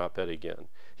Cotton op-ed again.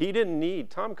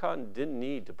 Tom Cotton didn't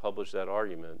need to publish that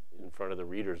argument in front of the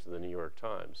readers of the New York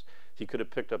Times. He could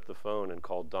have picked up the phone and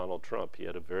called Donald Trump. He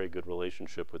had a very good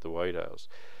relationship with the White House.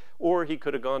 Or he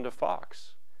could have gone to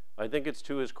Fox. I think it's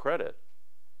to his credit,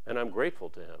 and I'm grateful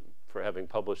to him for having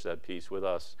published that piece with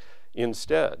us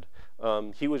instead.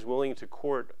 He was willing to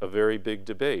court a very big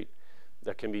debate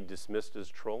that can be dismissed as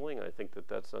trolling. I think that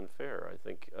that's unfair. I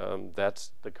think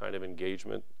that's the kind of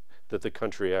engagement that the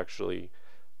country actually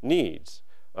needs.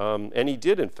 And he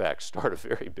did, in fact, start a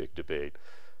very big debate.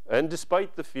 And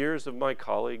despite the fears of my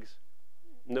colleagues,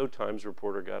 no Times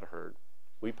reporter got hurt.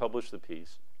 We published the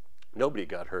piece. Nobody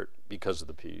got hurt because of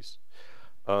the piece.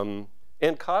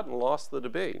 And Cotton lost the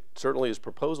debate. Certainly his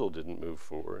proposal didn't move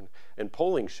forward. And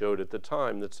polling showed at the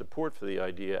time that support for the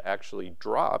idea actually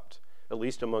dropped, at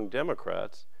least among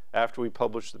Democrats, after we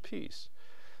published the piece.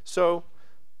 So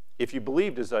if you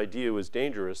believed his idea was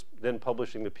dangerous, then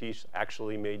publishing the piece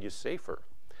actually made you safer.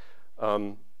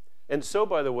 And so,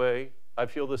 by the way, I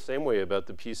feel the same way about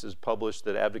the pieces published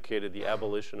that advocated the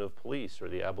abolition of police or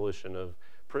the abolition of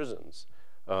prisons.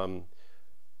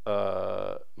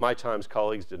 My Times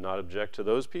colleagues did not object to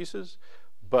those pieces,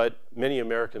 but many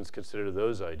Americans consider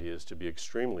those ideas to be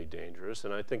extremely dangerous,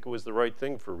 and I think it was the right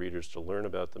thing for readers to learn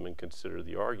about them and consider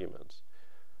the arguments.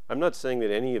 I'm not saying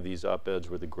that any of these op-eds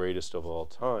were the greatest of all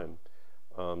time.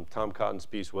 Tom Cotton's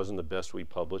piece wasn't the best we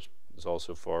published. It was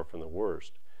also far from the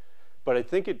worst. But I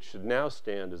think it should now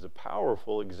stand as a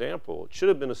powerful example. It should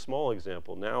have been a small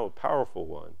example, now a powerful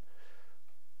one,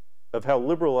 of how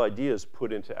liberal ideas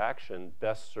put into action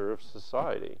best serve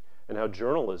society and how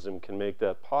journalism can make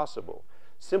that possible.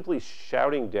 Simply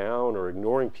shouting down or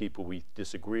ignoring people we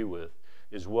disagree with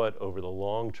is what, over the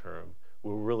long term,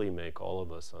 will really make all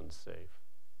of us unsafe.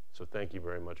 So thank you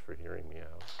very much for hearing me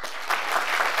out.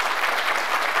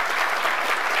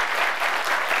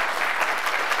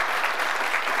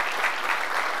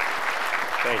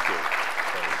 Thank you.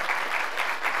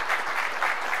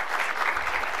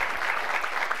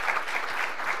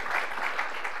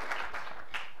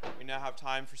 We now have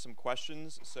time for some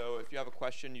questions. So if you have a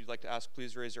question you'd like to ask,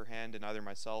 please raise your hand and either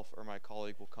myself or my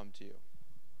colleague will come to you.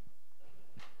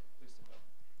 Please stand up.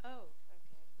 Oh,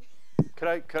 okay. Could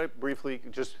I briefly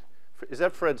just, is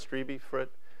that Fred Strebe? Fred,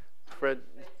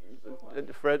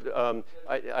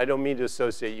 I don't mean to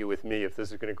associate you with me if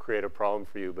this is going to create a problem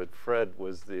for you, but Fred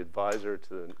was the advisor to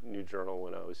the New Journal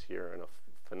when I was here and a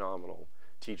phenomenal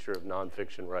teacher of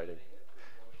nonfiction writing.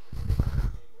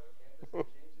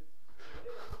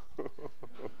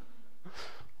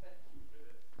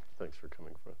 Thanks for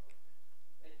coming, Fred.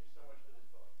 Thank you so much for this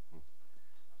talk.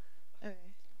 Okay.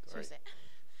 Sorry.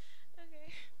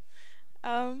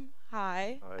 Okay.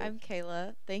 Hi, Hi. I'm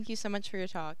Kayla. Thank you so much for your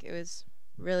talk. It was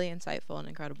really insightful and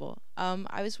incredible.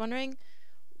 I was wondering,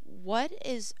 what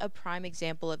is a prime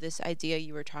example of this idea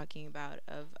you were talking about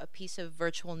of a piece of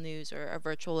virtual news or a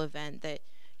virtual event that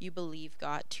you believe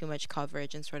got too much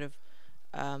coverage and sort of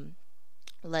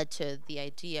led to the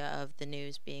idea of the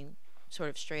news being sort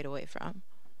of strayed away from?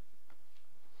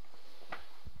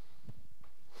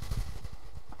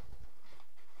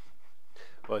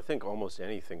 Well, I think almost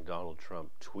anything Donald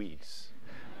Trump tweets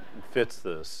fits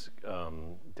this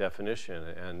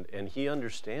definition, and he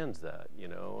understands that, you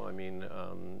know. I mean,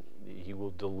 he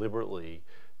will deliberately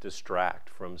distract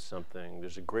from something.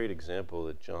 There's a great example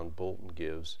that John Bolton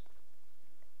gives.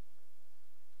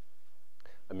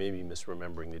 I may be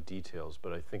misremembering the details,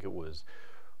 but I think it was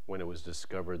when it was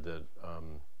discovered that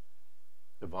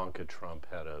Ivanka Trump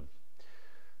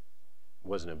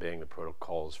wasn't obeying the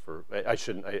protocols for,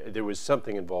 there was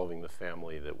something involving the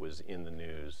family that was in the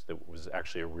news that was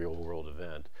actually a real world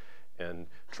event. And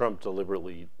Trump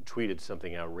deliberately tweeted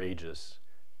something outrageous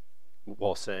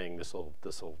while saying this'll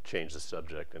change the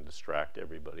subject and distract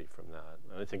everybody from that.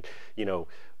 And I think, you know,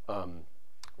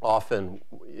 often,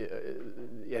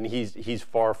 and he's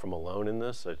far from alone in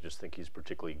this. I just think he's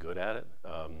particularly good at it.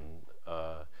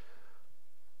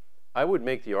 I would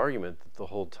make the argument that the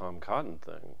whole Tom Cotton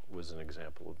thing was an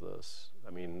example of this.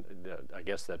 I mean, I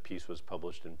guess that piece was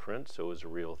published in print, so it was a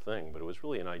real thing, but it was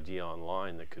really an idea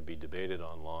online that could be debated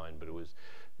online, but it was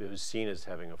seen as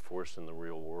having a force in the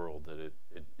real world that it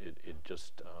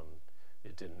just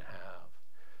didn't have.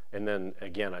 And then,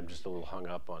 again, I'm just a little hung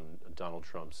up on Donald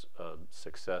Trump's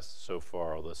success so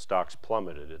far. Although the stock's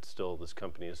plummeted, this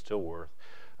company is still worth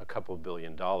a couple $2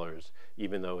 billion,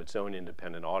 even though its own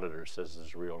independent auditor says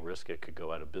there's a real risk it could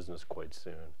go out of business quite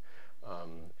soon.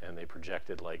 And they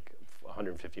projected like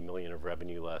 150 million of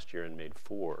revenue last year and made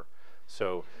 4.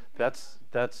 So that's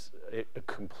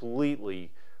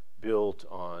completely built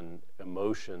on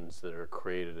emotions that are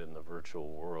created in the virtual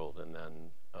world and then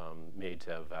made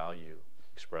to have value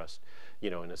expressed.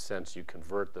 You know, in a sense, you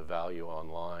convert the value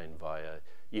online via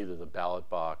either the ballot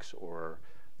box or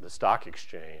the stock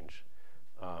exchange.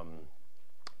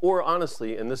 Or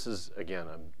honestly, and this is, again,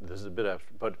 this is a bit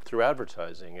after, but through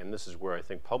advertising, and this is where I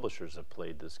think publishers have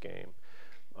played this game,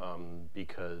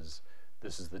 because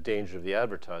this is the danger of the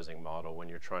advertising model. When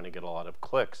you're trying to get a lot of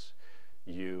clicks,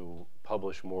 you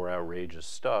publish more outrageous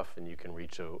stuff and you can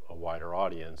reach a wider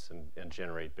audience and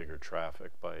generate bigger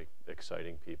traffic by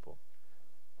exciting people.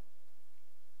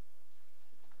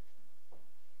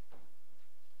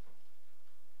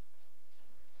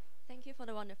 Thank Thank you for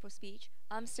the wonderful speech.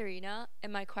 I'm Serena,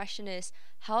 and my question is,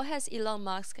 how has Elon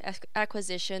Musk's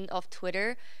acquisition of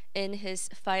Twitter in his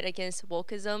fight against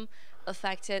wokeism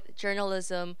affected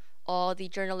journalism or the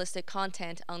journalistic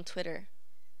content on Twitter?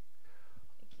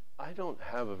 I don't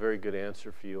have a very good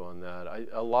answer for you on that.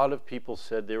 A lot of people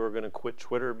said they were going to quit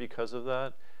Twitter because of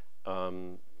that,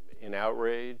 in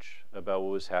outrage about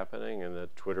what was happening and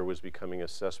that Twitter was becoming a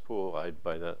cesspool.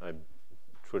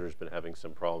 Twitter's been having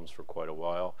some problems for quite a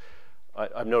while.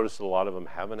 I've noticed a lot of them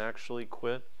haven't actually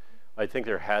quit. I think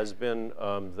there has been,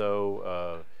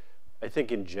 though, I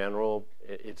think in general,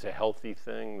 it's a healthy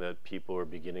thing that people are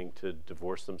beginning to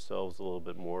divorce themselves a little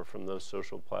bit more from those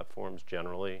social platforms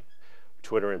generally.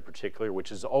 Twitter in particular, which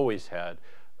has always had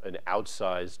an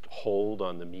outsized hold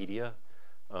on the media,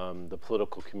 the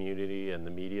political community and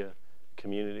the media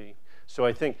community. So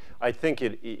I think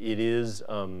it is,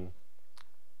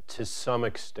 to some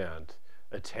extent,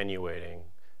 attenuating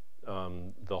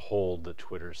the hold that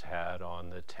Twitter's had on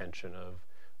the attention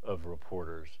of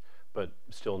reporters, but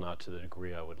still not to the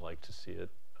degree I would like to see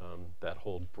it, that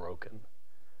hold broken.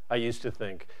 I used to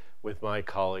think with my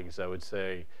colleagues, I would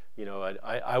say, you know,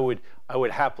 I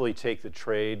would happily take the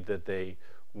trade that they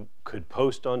could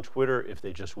post on Twitter if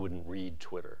they just wouldn't read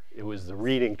Twitter. It was the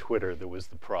reading Twitter that was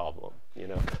the problem. You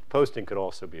know, posting could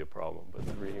also be a problem, but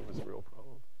the reading was the real problem.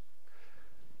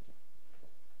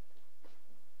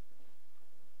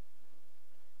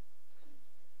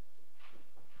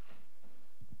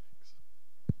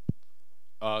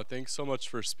 Thanks so much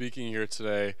for speaking here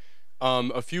today.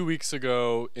 A few weeks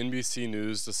ago, NBC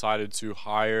News decided to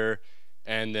hire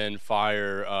and then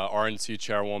fire RNC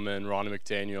chairwoman Ronna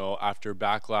McDaniel after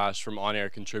backlash from on-air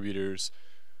contributors.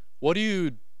 What do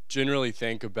you generally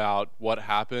think about what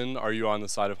happened? Are you on the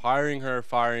side of hiring her,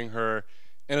 firing her?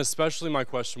 And especially my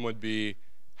question would be,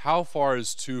 how far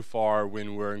is too far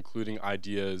when we're including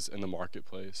ideas in the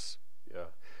marketplace? Yeah.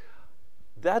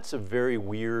 That's a very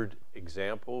weird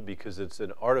example because it's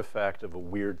an artifact of a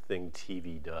weird thing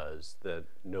TV does that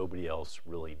nobody else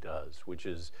really does, which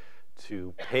is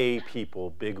to pay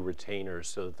people big retainers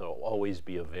so that they'll always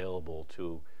be available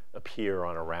to appear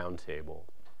on a round table.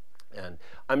 And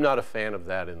I'm not a fan of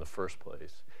that in the first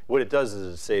place. What it does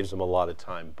is it saves them a lot of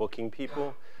time booking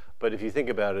people. But if you think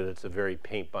about it, it's a very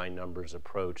paint-by-numbers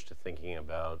approach to thinking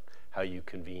about how you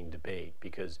convene debate,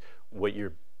 because what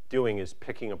you're doing is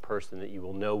picking a person that you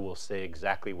will know will say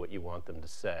exactly what you want them to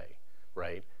say,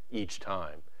 right, each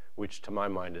time, which to my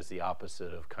mind is the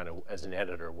opposite of kind of, as an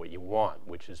editor, what you want,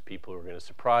 which is people who are going to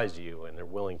surprise you and they're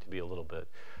willing to be a little bit.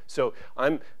 So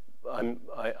I'm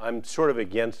sort of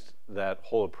against that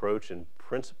whole approach in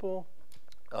principle.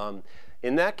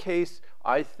 In that case,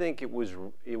 I think it was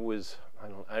I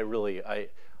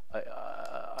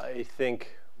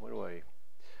think,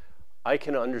 I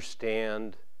can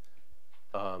understand.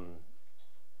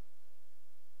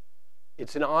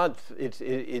 It's an odd.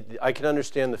 I can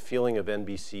understand the feeling of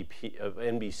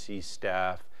NBC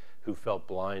staff who felt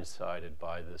blindsided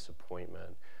by this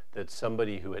appointment. That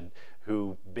somebody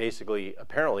who basically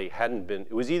apparently hadn't been.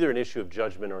 It was either an issue of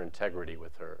judgment or integrity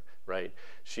with her, right?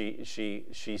 She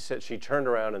said, she turned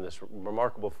around in this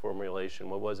remarkable formulation.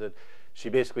 What was it? She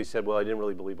basically said, "Well, I didn't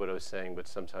really believe what I was saying, but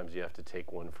sometimes you have to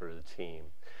take one for the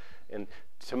team." And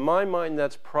to my mind,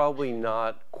 that's probably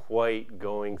not quite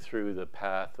going through the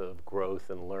path of growth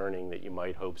and learning that you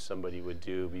might hope somebody would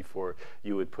do before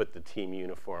you would put the team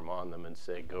uniform on them and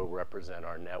say, "Go represent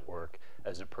our network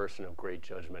as a person of great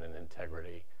judgment and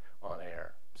integrity on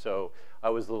air." So I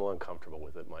was a little uncomfortable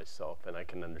with it myself, and I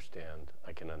can understand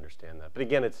that. But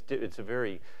again, it's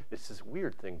this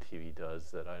weird thing TV does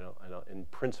that I don't. In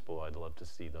principle, I'd love to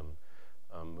see them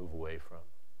move away from.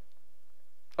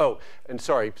 Oh, and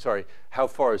sorry. How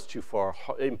far is too far?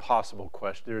 Impossible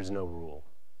question. There is no rule.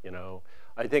 You know,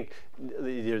 I think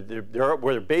there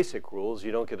are basic rules.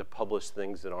 You don't get to publish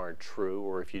things that aren't true,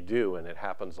 or if you do, and it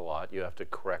happens a lot, you have to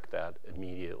correct that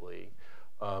immediately.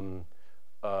 And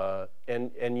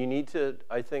you need to.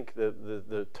 I think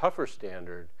the tougher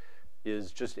standard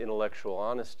is just intellectual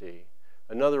honesty.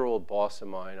 Another old boss of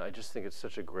mine, I just think it's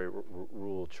such a great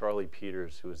rule, Charlie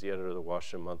Peters, who was the editor of the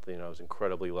Washington Monthly, and I was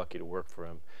incredibly lucky to work for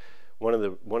him. One of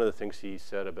the things he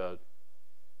said about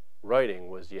writing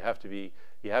was you have to be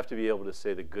able to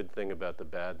say the good thing about the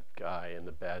bad guy and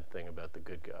the bad thing about the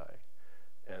good guy.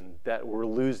 And that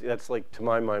that's like, to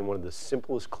my mind, one of the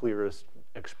simplest, clearest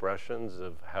expressions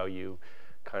of how you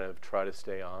kind of try to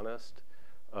stay honest.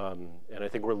 And I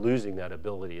think we're losing that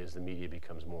ability as the media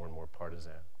becomes more and more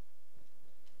partisan.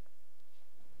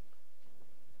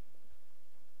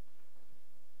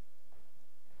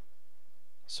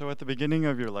 So at the beginning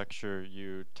of your lecture,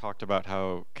 you talked about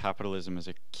how capitalism is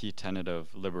a key tenet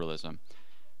of liberalism.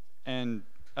 And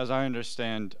as I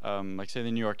understand, like say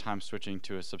the New York Times switching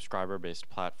to a subscriber-based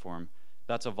platform,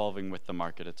 that's evolving with the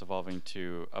market. It's evolving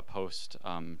to a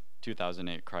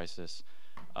post-2008 crisis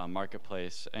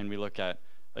marketplace. And we look at,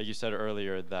 like you said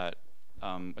earlier, that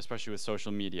especially with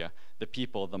social media, the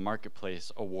people, the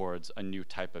marketplace awards a new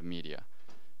type of media.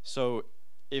 So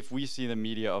if we see the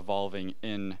media evolving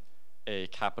in a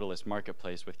capitalist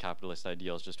marketplace with capitalist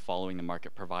ideals, just following the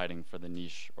market, providing for the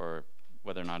niche, or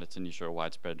whether or not it's a niche or a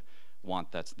widespread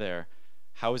want that's there,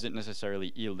 how is it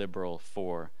necessarily illiberal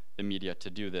for the media to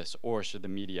do this? Or should the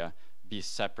media be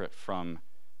separate from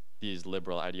these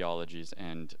liberal ideologies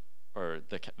and, or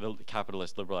the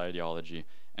capitalist liberal ideology,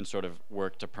 and sort of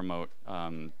work to promote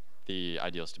the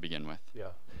ideals to begin with?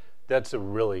 Yeah, that's a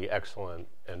really excellent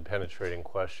and penetrating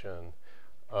question.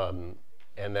 And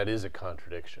that is a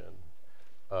contradiction.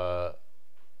 And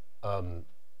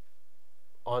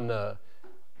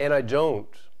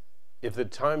if the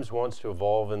Times wants to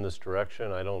evolve in this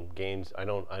direction, I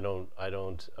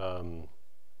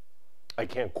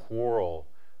can't quarrel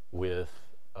with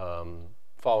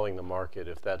following the market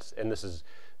if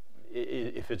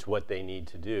it's what they need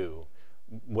to do.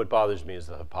 What bothers me is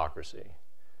the hypocrisy.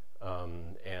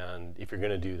 And if you're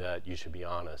going to do that, you should be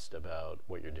honest about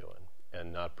what you're doing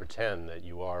and not pretend that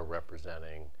you are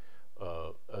representing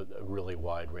a really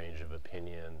wide range of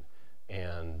opinion,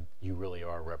 and you really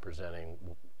are representing,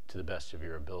 to the best of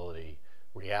your ability,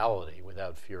 reality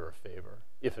without fear or favor,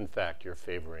 if in fact you're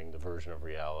favoring the version of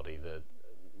reality that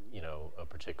a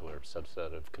particular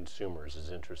subset of consumers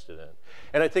is interested in.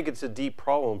 And I think it's a deep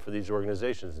problem for these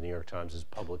organizations. The New York Times is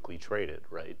publicly traded,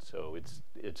 right? So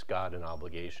it's got an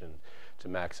obligation to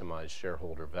maximize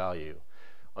shareholder value.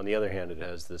 On the other hand, it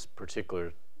has this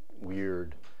particular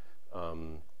weird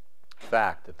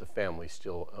fact that the family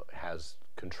still has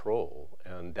control,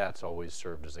 and that's always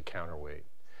served as a counterweight,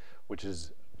 which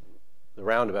is the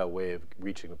roundabout way of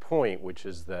reaching the point, which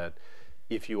is that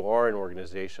if you are an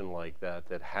organization like that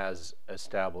that has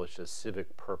established a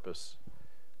civic purpose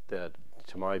that,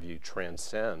 to my view,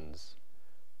 transcends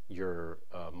your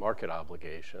market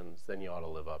obligations, then you ought to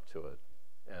live up to it.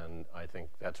 And I think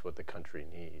that's what the country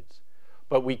needs.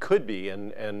 But we could be,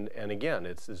 and again,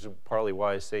 this is partly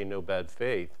why I say no bad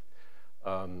faith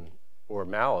or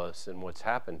malice in what's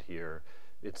happened here.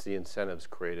 It's the incentives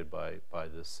created by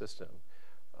this system.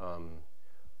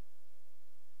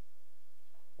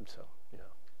 So, yeah.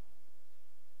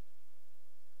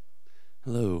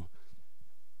 Hello.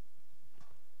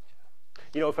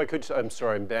 If I could, I'm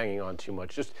sorry, I'm banging on too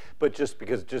much. Just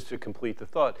to complete the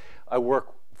thought, I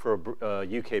work for a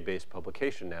UK-based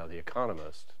publication now, The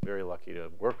Economist. Very lucky to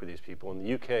work with these people. And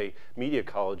the UK media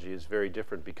ecology is very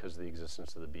different because of the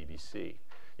existence of the BBC.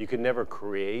 You could never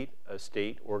create a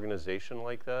state organization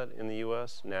like that in the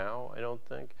US now, I don't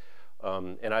think.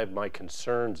 And I have my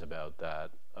concerns about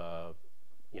that, for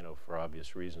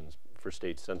obvious reasons, for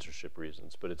state censorship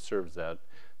reasons. But it serves that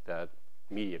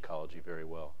media ecology very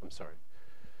well. I'm sorry.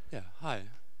 Yeah, hi.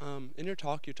 In your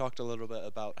talk, you talked a little bit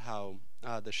about how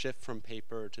the shift from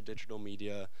paper to digital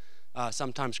media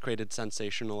sometimes created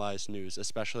sensationalized news,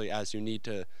 especially as you need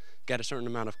to get a certain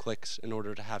amount of clicks in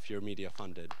order to have your media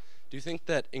funded. Do you think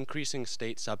that increasing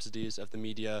state subsidies of the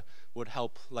media would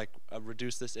help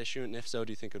reduce this issue? And if so,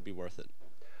 do you think it would be worth it?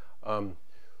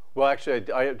 Well, actually,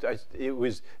 it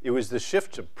was the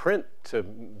shift to print, to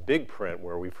big print,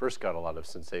 where we first got a lot of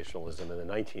sensationalism in the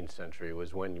 19th century.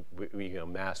 Was when we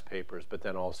mass papers, but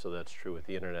then also that's true with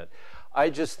the internet. I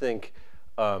just think,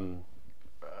 I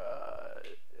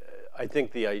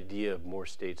think the idea of more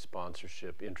state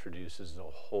sponsorship introduces a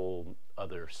whole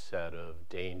other set of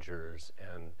dangers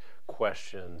and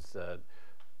questions that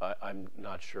I'm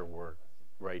not sure we're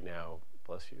right now,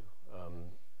 bless you,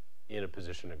 in a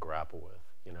position to grapple with.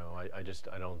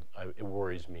 It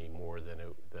worries me more than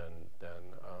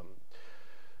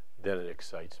it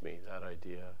excites me, that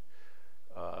idea.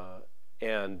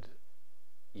 And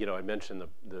I mentioned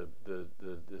the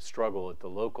struggle at the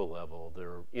local level. There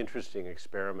are interesting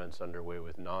experiments underway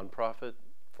with nonprofit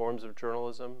forms of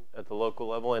journalism at the local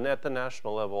level, and at the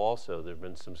national level also. There have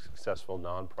been some successful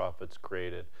nonprofits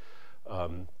created.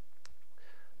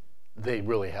 They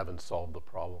really haven't solved the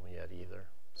problem yet either.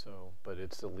 So, but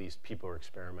it's at least people are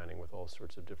experimenting with all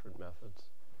sorts of different methods.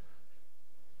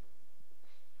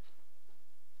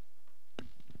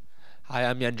 Hi,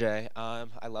 I'm Yenjay.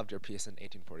 I loved your piece in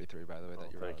 1843, by the way,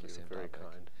 that you wrote on Thank the you. same Very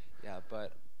topic. kind. Yeah,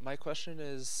 but my question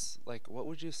is, what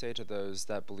would you say to those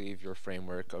that believe your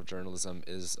framework of journalism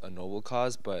is a noble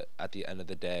cause, but at the end of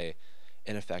the day,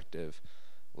 ineffective?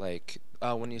 Like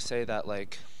when you say that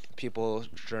like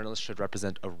journalists should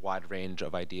represent a wide range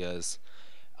of ideas,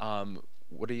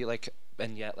 what do you like?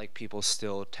 And yet like people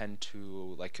still tend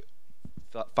to like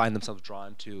find themselves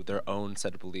drawn to their own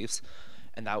set of beliefs,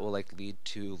 and that will like lead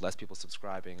to less people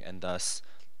subscribing, and thus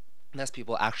less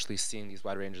people actually seeing these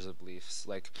wide ranges of beliefs.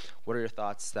 Like, what are your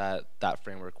thoughts that that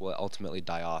framework will ultimately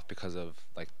die off because of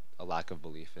like a lack of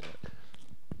belief in it?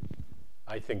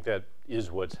 I think that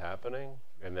is what's happening,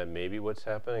 and that may be what's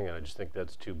happening, and I just think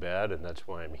that's too bad, and that's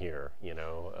why I'm here, you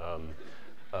know.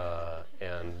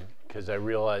 And because I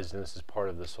realized, and this is part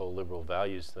of this whole liberal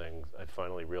values thing, I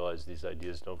finally realized these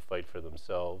ideas don't fight for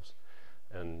themselves,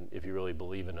 and if you really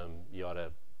believe in them, you ought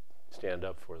to stand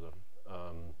up for them.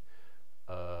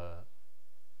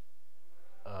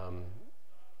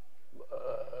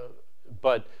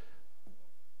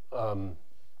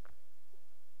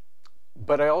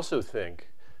 But I also think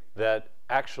that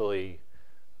actually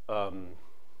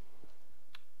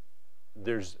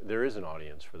there is an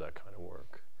audience for that kind of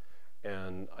work,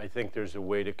 and I think there's a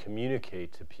way to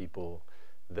communicate to people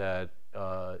that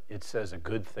it says a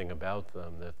good thing about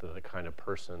them, that they're the kind of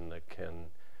person that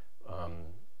can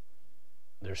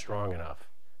they're strong enough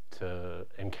to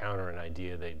encounter an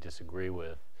idea they disagree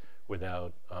with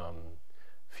without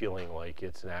feeling like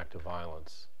it's an act of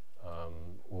violence,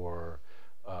 or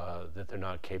that they're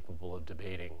not capable of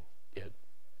debating it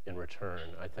in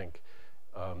return. I think,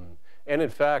 and in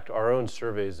fact, our own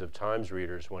surveys of Times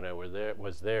readers when I was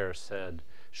there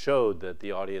showed that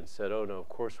the audience said, oh no, of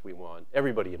course we want,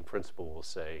 everybody in principle will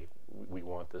say, we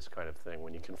want this kind of thing.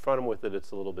 When you confront them with it,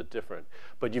 it's a little bit different.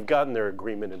 But you've gotten their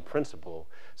agreement in principle.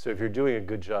 So if you're doing a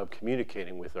good job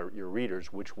communicating with your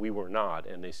readers, which we were not,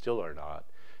 and they still are not,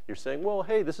 you're saying, well,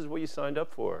 hey, this is what you signed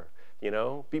up for. You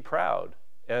know, be proud.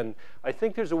 And I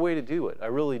think there's a way to do it. I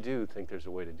really do think there's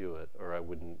a way to do it, or I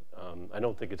wouldn't. I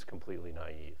don't think it's completely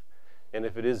naive. And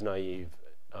if it is naive,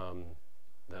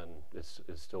 then it's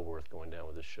still worth going down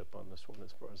with the ship on this one,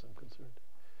 as far as I'm concerned.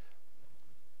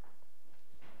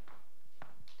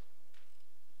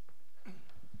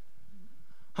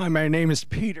 Hi, my name is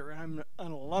Peter. I'm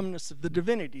an alumnus of the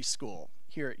Divinity School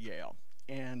here at Yale.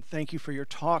 And thank you for your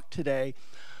talk today.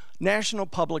 National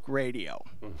Public Radio.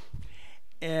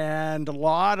 And a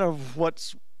lot of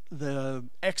what's the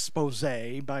expose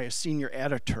by a senior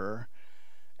editor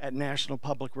at National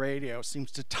Public Radio seems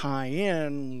to tie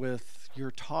in with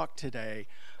your talk today.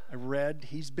 I read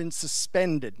he's been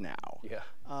suspended now. Yeah.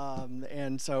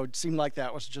 And so it seemed like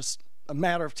that was just a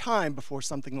matter of time before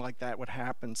something like that would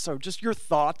happen. So just your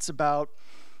thoughts about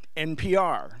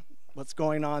NPR, what's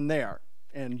going on there,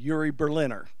 and Yuri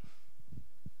Berliner.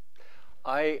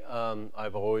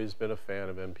 I've always been a fan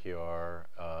of NPR.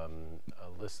 I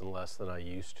listen less than I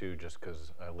used to, just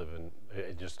because I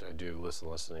do listen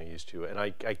less than I used to, and I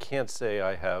can't say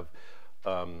I have.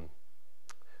 I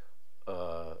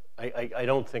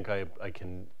don't think I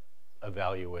can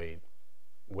evaluate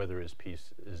whether his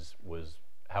piece was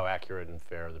how accurate and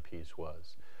fair the piece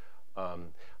was.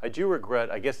 I do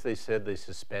regret. I guess they said they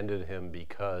suspended him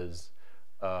because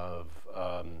of.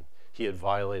 He had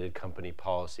violated company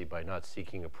policy by not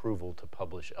seeking approval to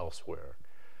publish elsewhere,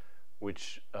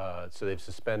 which, so they've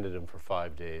suspended him for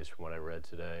 5 days from what I read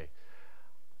today.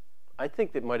 I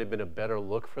think it might have been a better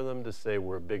look for them to say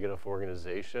we're a big enough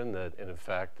organization that, and in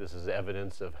fact, this is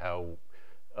evidence of how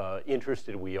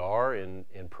interested we are in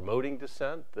promoting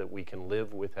dissent, that we can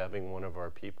live with having one of our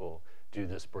people do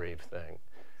this brave thing.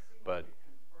 But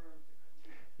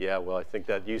yeah, well, I think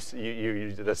that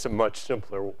that's a much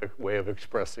simpler way of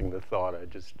expressing the thought. I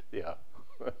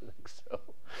think so.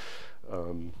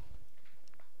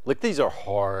 Look, these are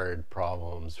hard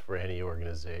problems for any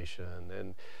organization,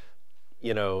 and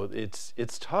you know,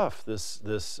 it's tough. These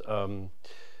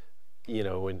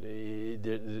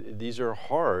are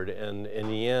hard, and in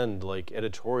the end, like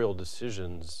editorial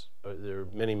decisions, there are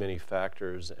many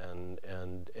factors, and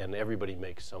everybody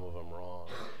makes some of them wrong.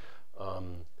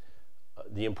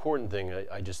 The important thing,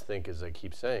 I just think, as I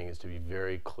keep saying, is to be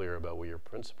very clear about what your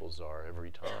principles are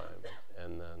every time,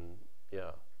 and then,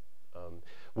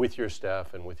 with your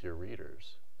staff and with your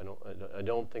readers. I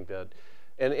don't think that,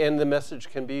 and the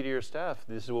message can be to your staff,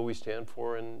 this is what we stand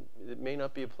for, and it may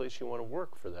not be a place you want to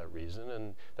work for that reason,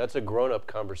 and that's a grown-up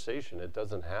conversation. It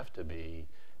doesn't have to be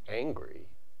angry,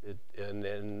 and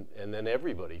then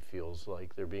everybody feels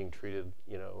like they're being treated,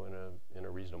 you know, in a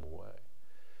reasonable way.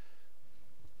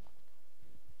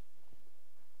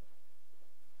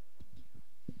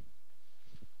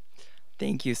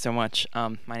 Thank you so much.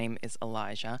 My name is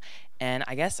Elijah, and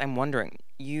I guess I'm wondering,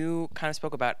 you kind of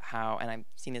spoke about how, and I've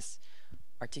seen this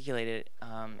articulated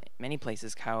in many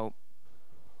places, how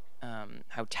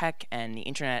how tech and the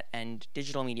internet and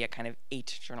digital media kind of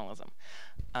ate journalism.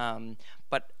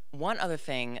 But one other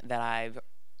thing that I've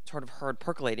sort of heard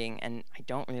percolating, and I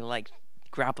don't really like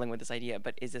grappling with this idea,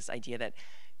 but is this idea that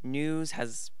news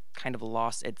has kind of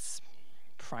lost its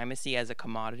primacy as a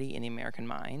commodity in the American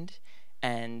mind,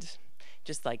 and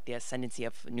just like the ascendancy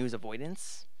of news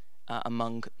avoidance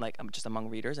among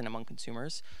readers and among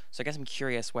consumers. So I guess I'm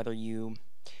curious whether you,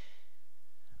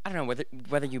 I don't know,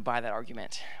 whether you buy that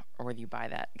argument or whether you buy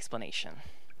that explanation.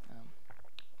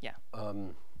 Yeah.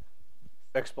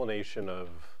 Explanation of,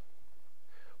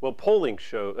 well, polling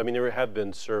show, I mean, there have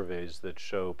been surveys that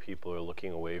show people are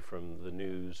looking away from the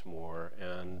news more,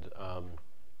 and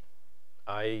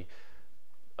I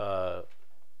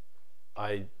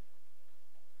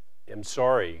am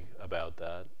sorry about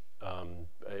that.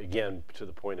 Again, to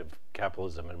the point of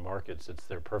capitalism and markets, it's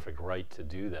their perfect right to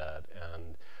do that,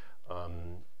 and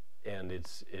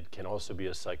it can also be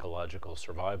a psychological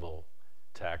survival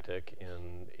tactic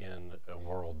in a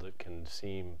world that can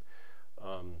seem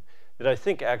that I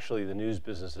think actually the news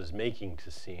business is making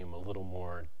to seem a little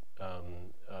more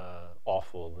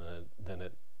awful than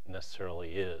it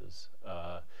necessarily is,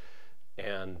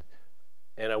 and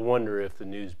I wonder if the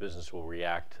news business will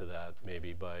react to that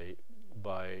maybe by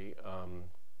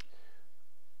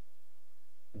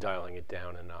dialing it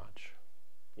down a notch.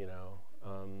 You know,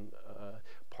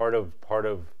 part of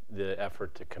the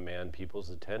effort to command people's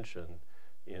attention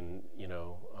in, you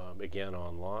know, again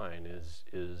online is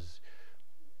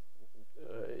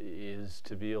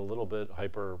to be a little bit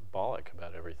hyperbolic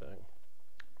about everything.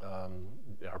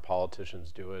 Our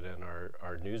politicians do it, and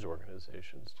our news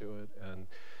organizations do it,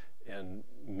 and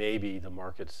maybe the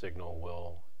market signal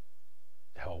will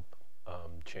help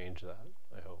change that.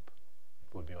 I hope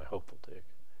would be my hopeful take.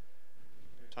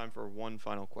 Time for one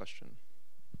final question.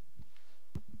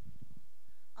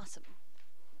 Awesome.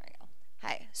 There you go.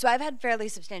 Hi. So I've had fairly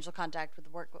substantial contact with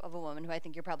the work of a woman who I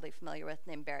think you're probably familiar with,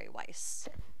 named Barry Weiss.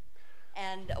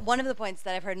 And one of the points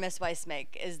that I've heard Ms. Weiss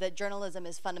make is that journalism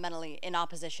is fundamentally in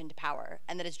opposition to power,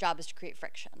 and that its job is to create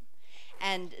friction.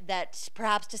 And that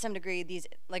perhaps to some degree these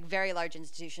like very large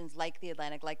institutions like the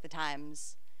Atlantic, like the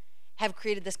Times, have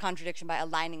created this contradiction by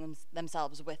aligning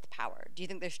themselves with power. Do you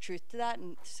think there's truth to that?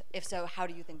 And if so, how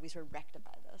do you think we sort of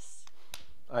rectify this?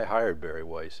 I hired Barry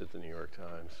Weiss at the New York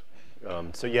Times.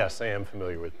 So yes, I am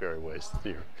familiar with Barry Weiss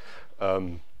theory.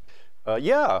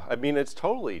 Yeah, I mean, it's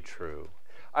totally true.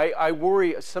 I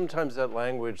worry sometimes that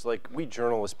language, like we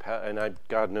journalists, and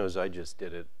God knows I just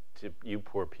did it to you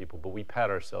poor people, but we pat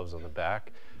ourselves on the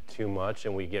back too much,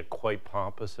 and we get quite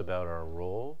pompous about our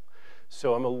role.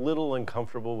 So I'm a little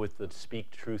uncomfortable with the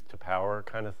speak truth to power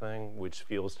kind of thing, which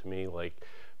feels to me like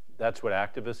that's what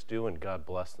activists do, and God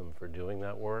bless them for doing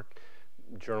that work.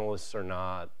 Journalists are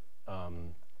not,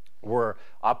 we're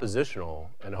oppositional,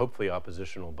 and hopefully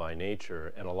oppositional by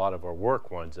nature, and a lot of our work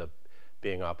winds up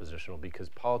being oppositional because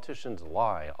politicians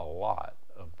lie a lot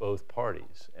of both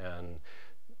parties. And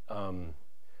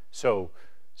so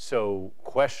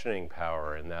questioning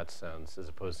power in that sense, as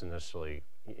opposed to necessarily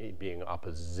being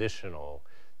oppositional,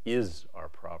 is our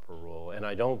proper role. And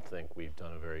I don't think we've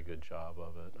done a very good job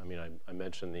of it. I mean, I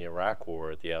mentioned the Iraq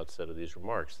War at the outset of these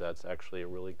remarks. That's actually a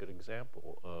really good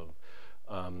example of,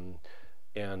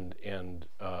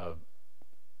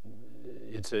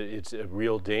 it's a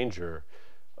real danger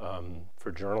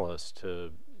for journalists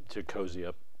to cozy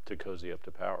up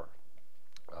to power.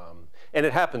 And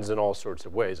it happens in all sorts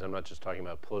of ways. I'm not just talking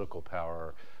about political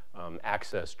power.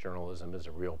 Access journalism is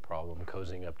a real problem,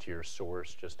 cozying up to your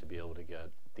source just to be able to get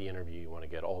the interview you want to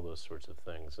get, all those sorts of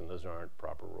things, and those aren't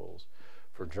proper roles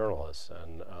for journalists.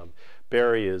 And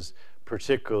Barry is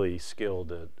particularly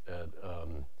skilled at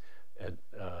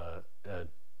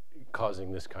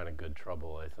causing this kind of good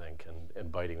trouble, I think,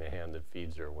 and biting the hand that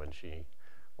feeds her when she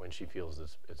feels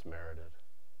it's merited.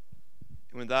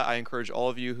 And with that, I encourage all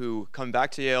of you who come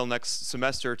back to Yale next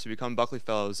semester to become Buckley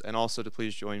Fellows, and also to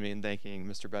please join me in thanking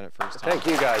Mr. Bennet for his time. Thank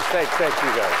you, guys. Thank you,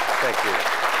 guys. Thank you.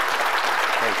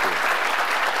 Thank you.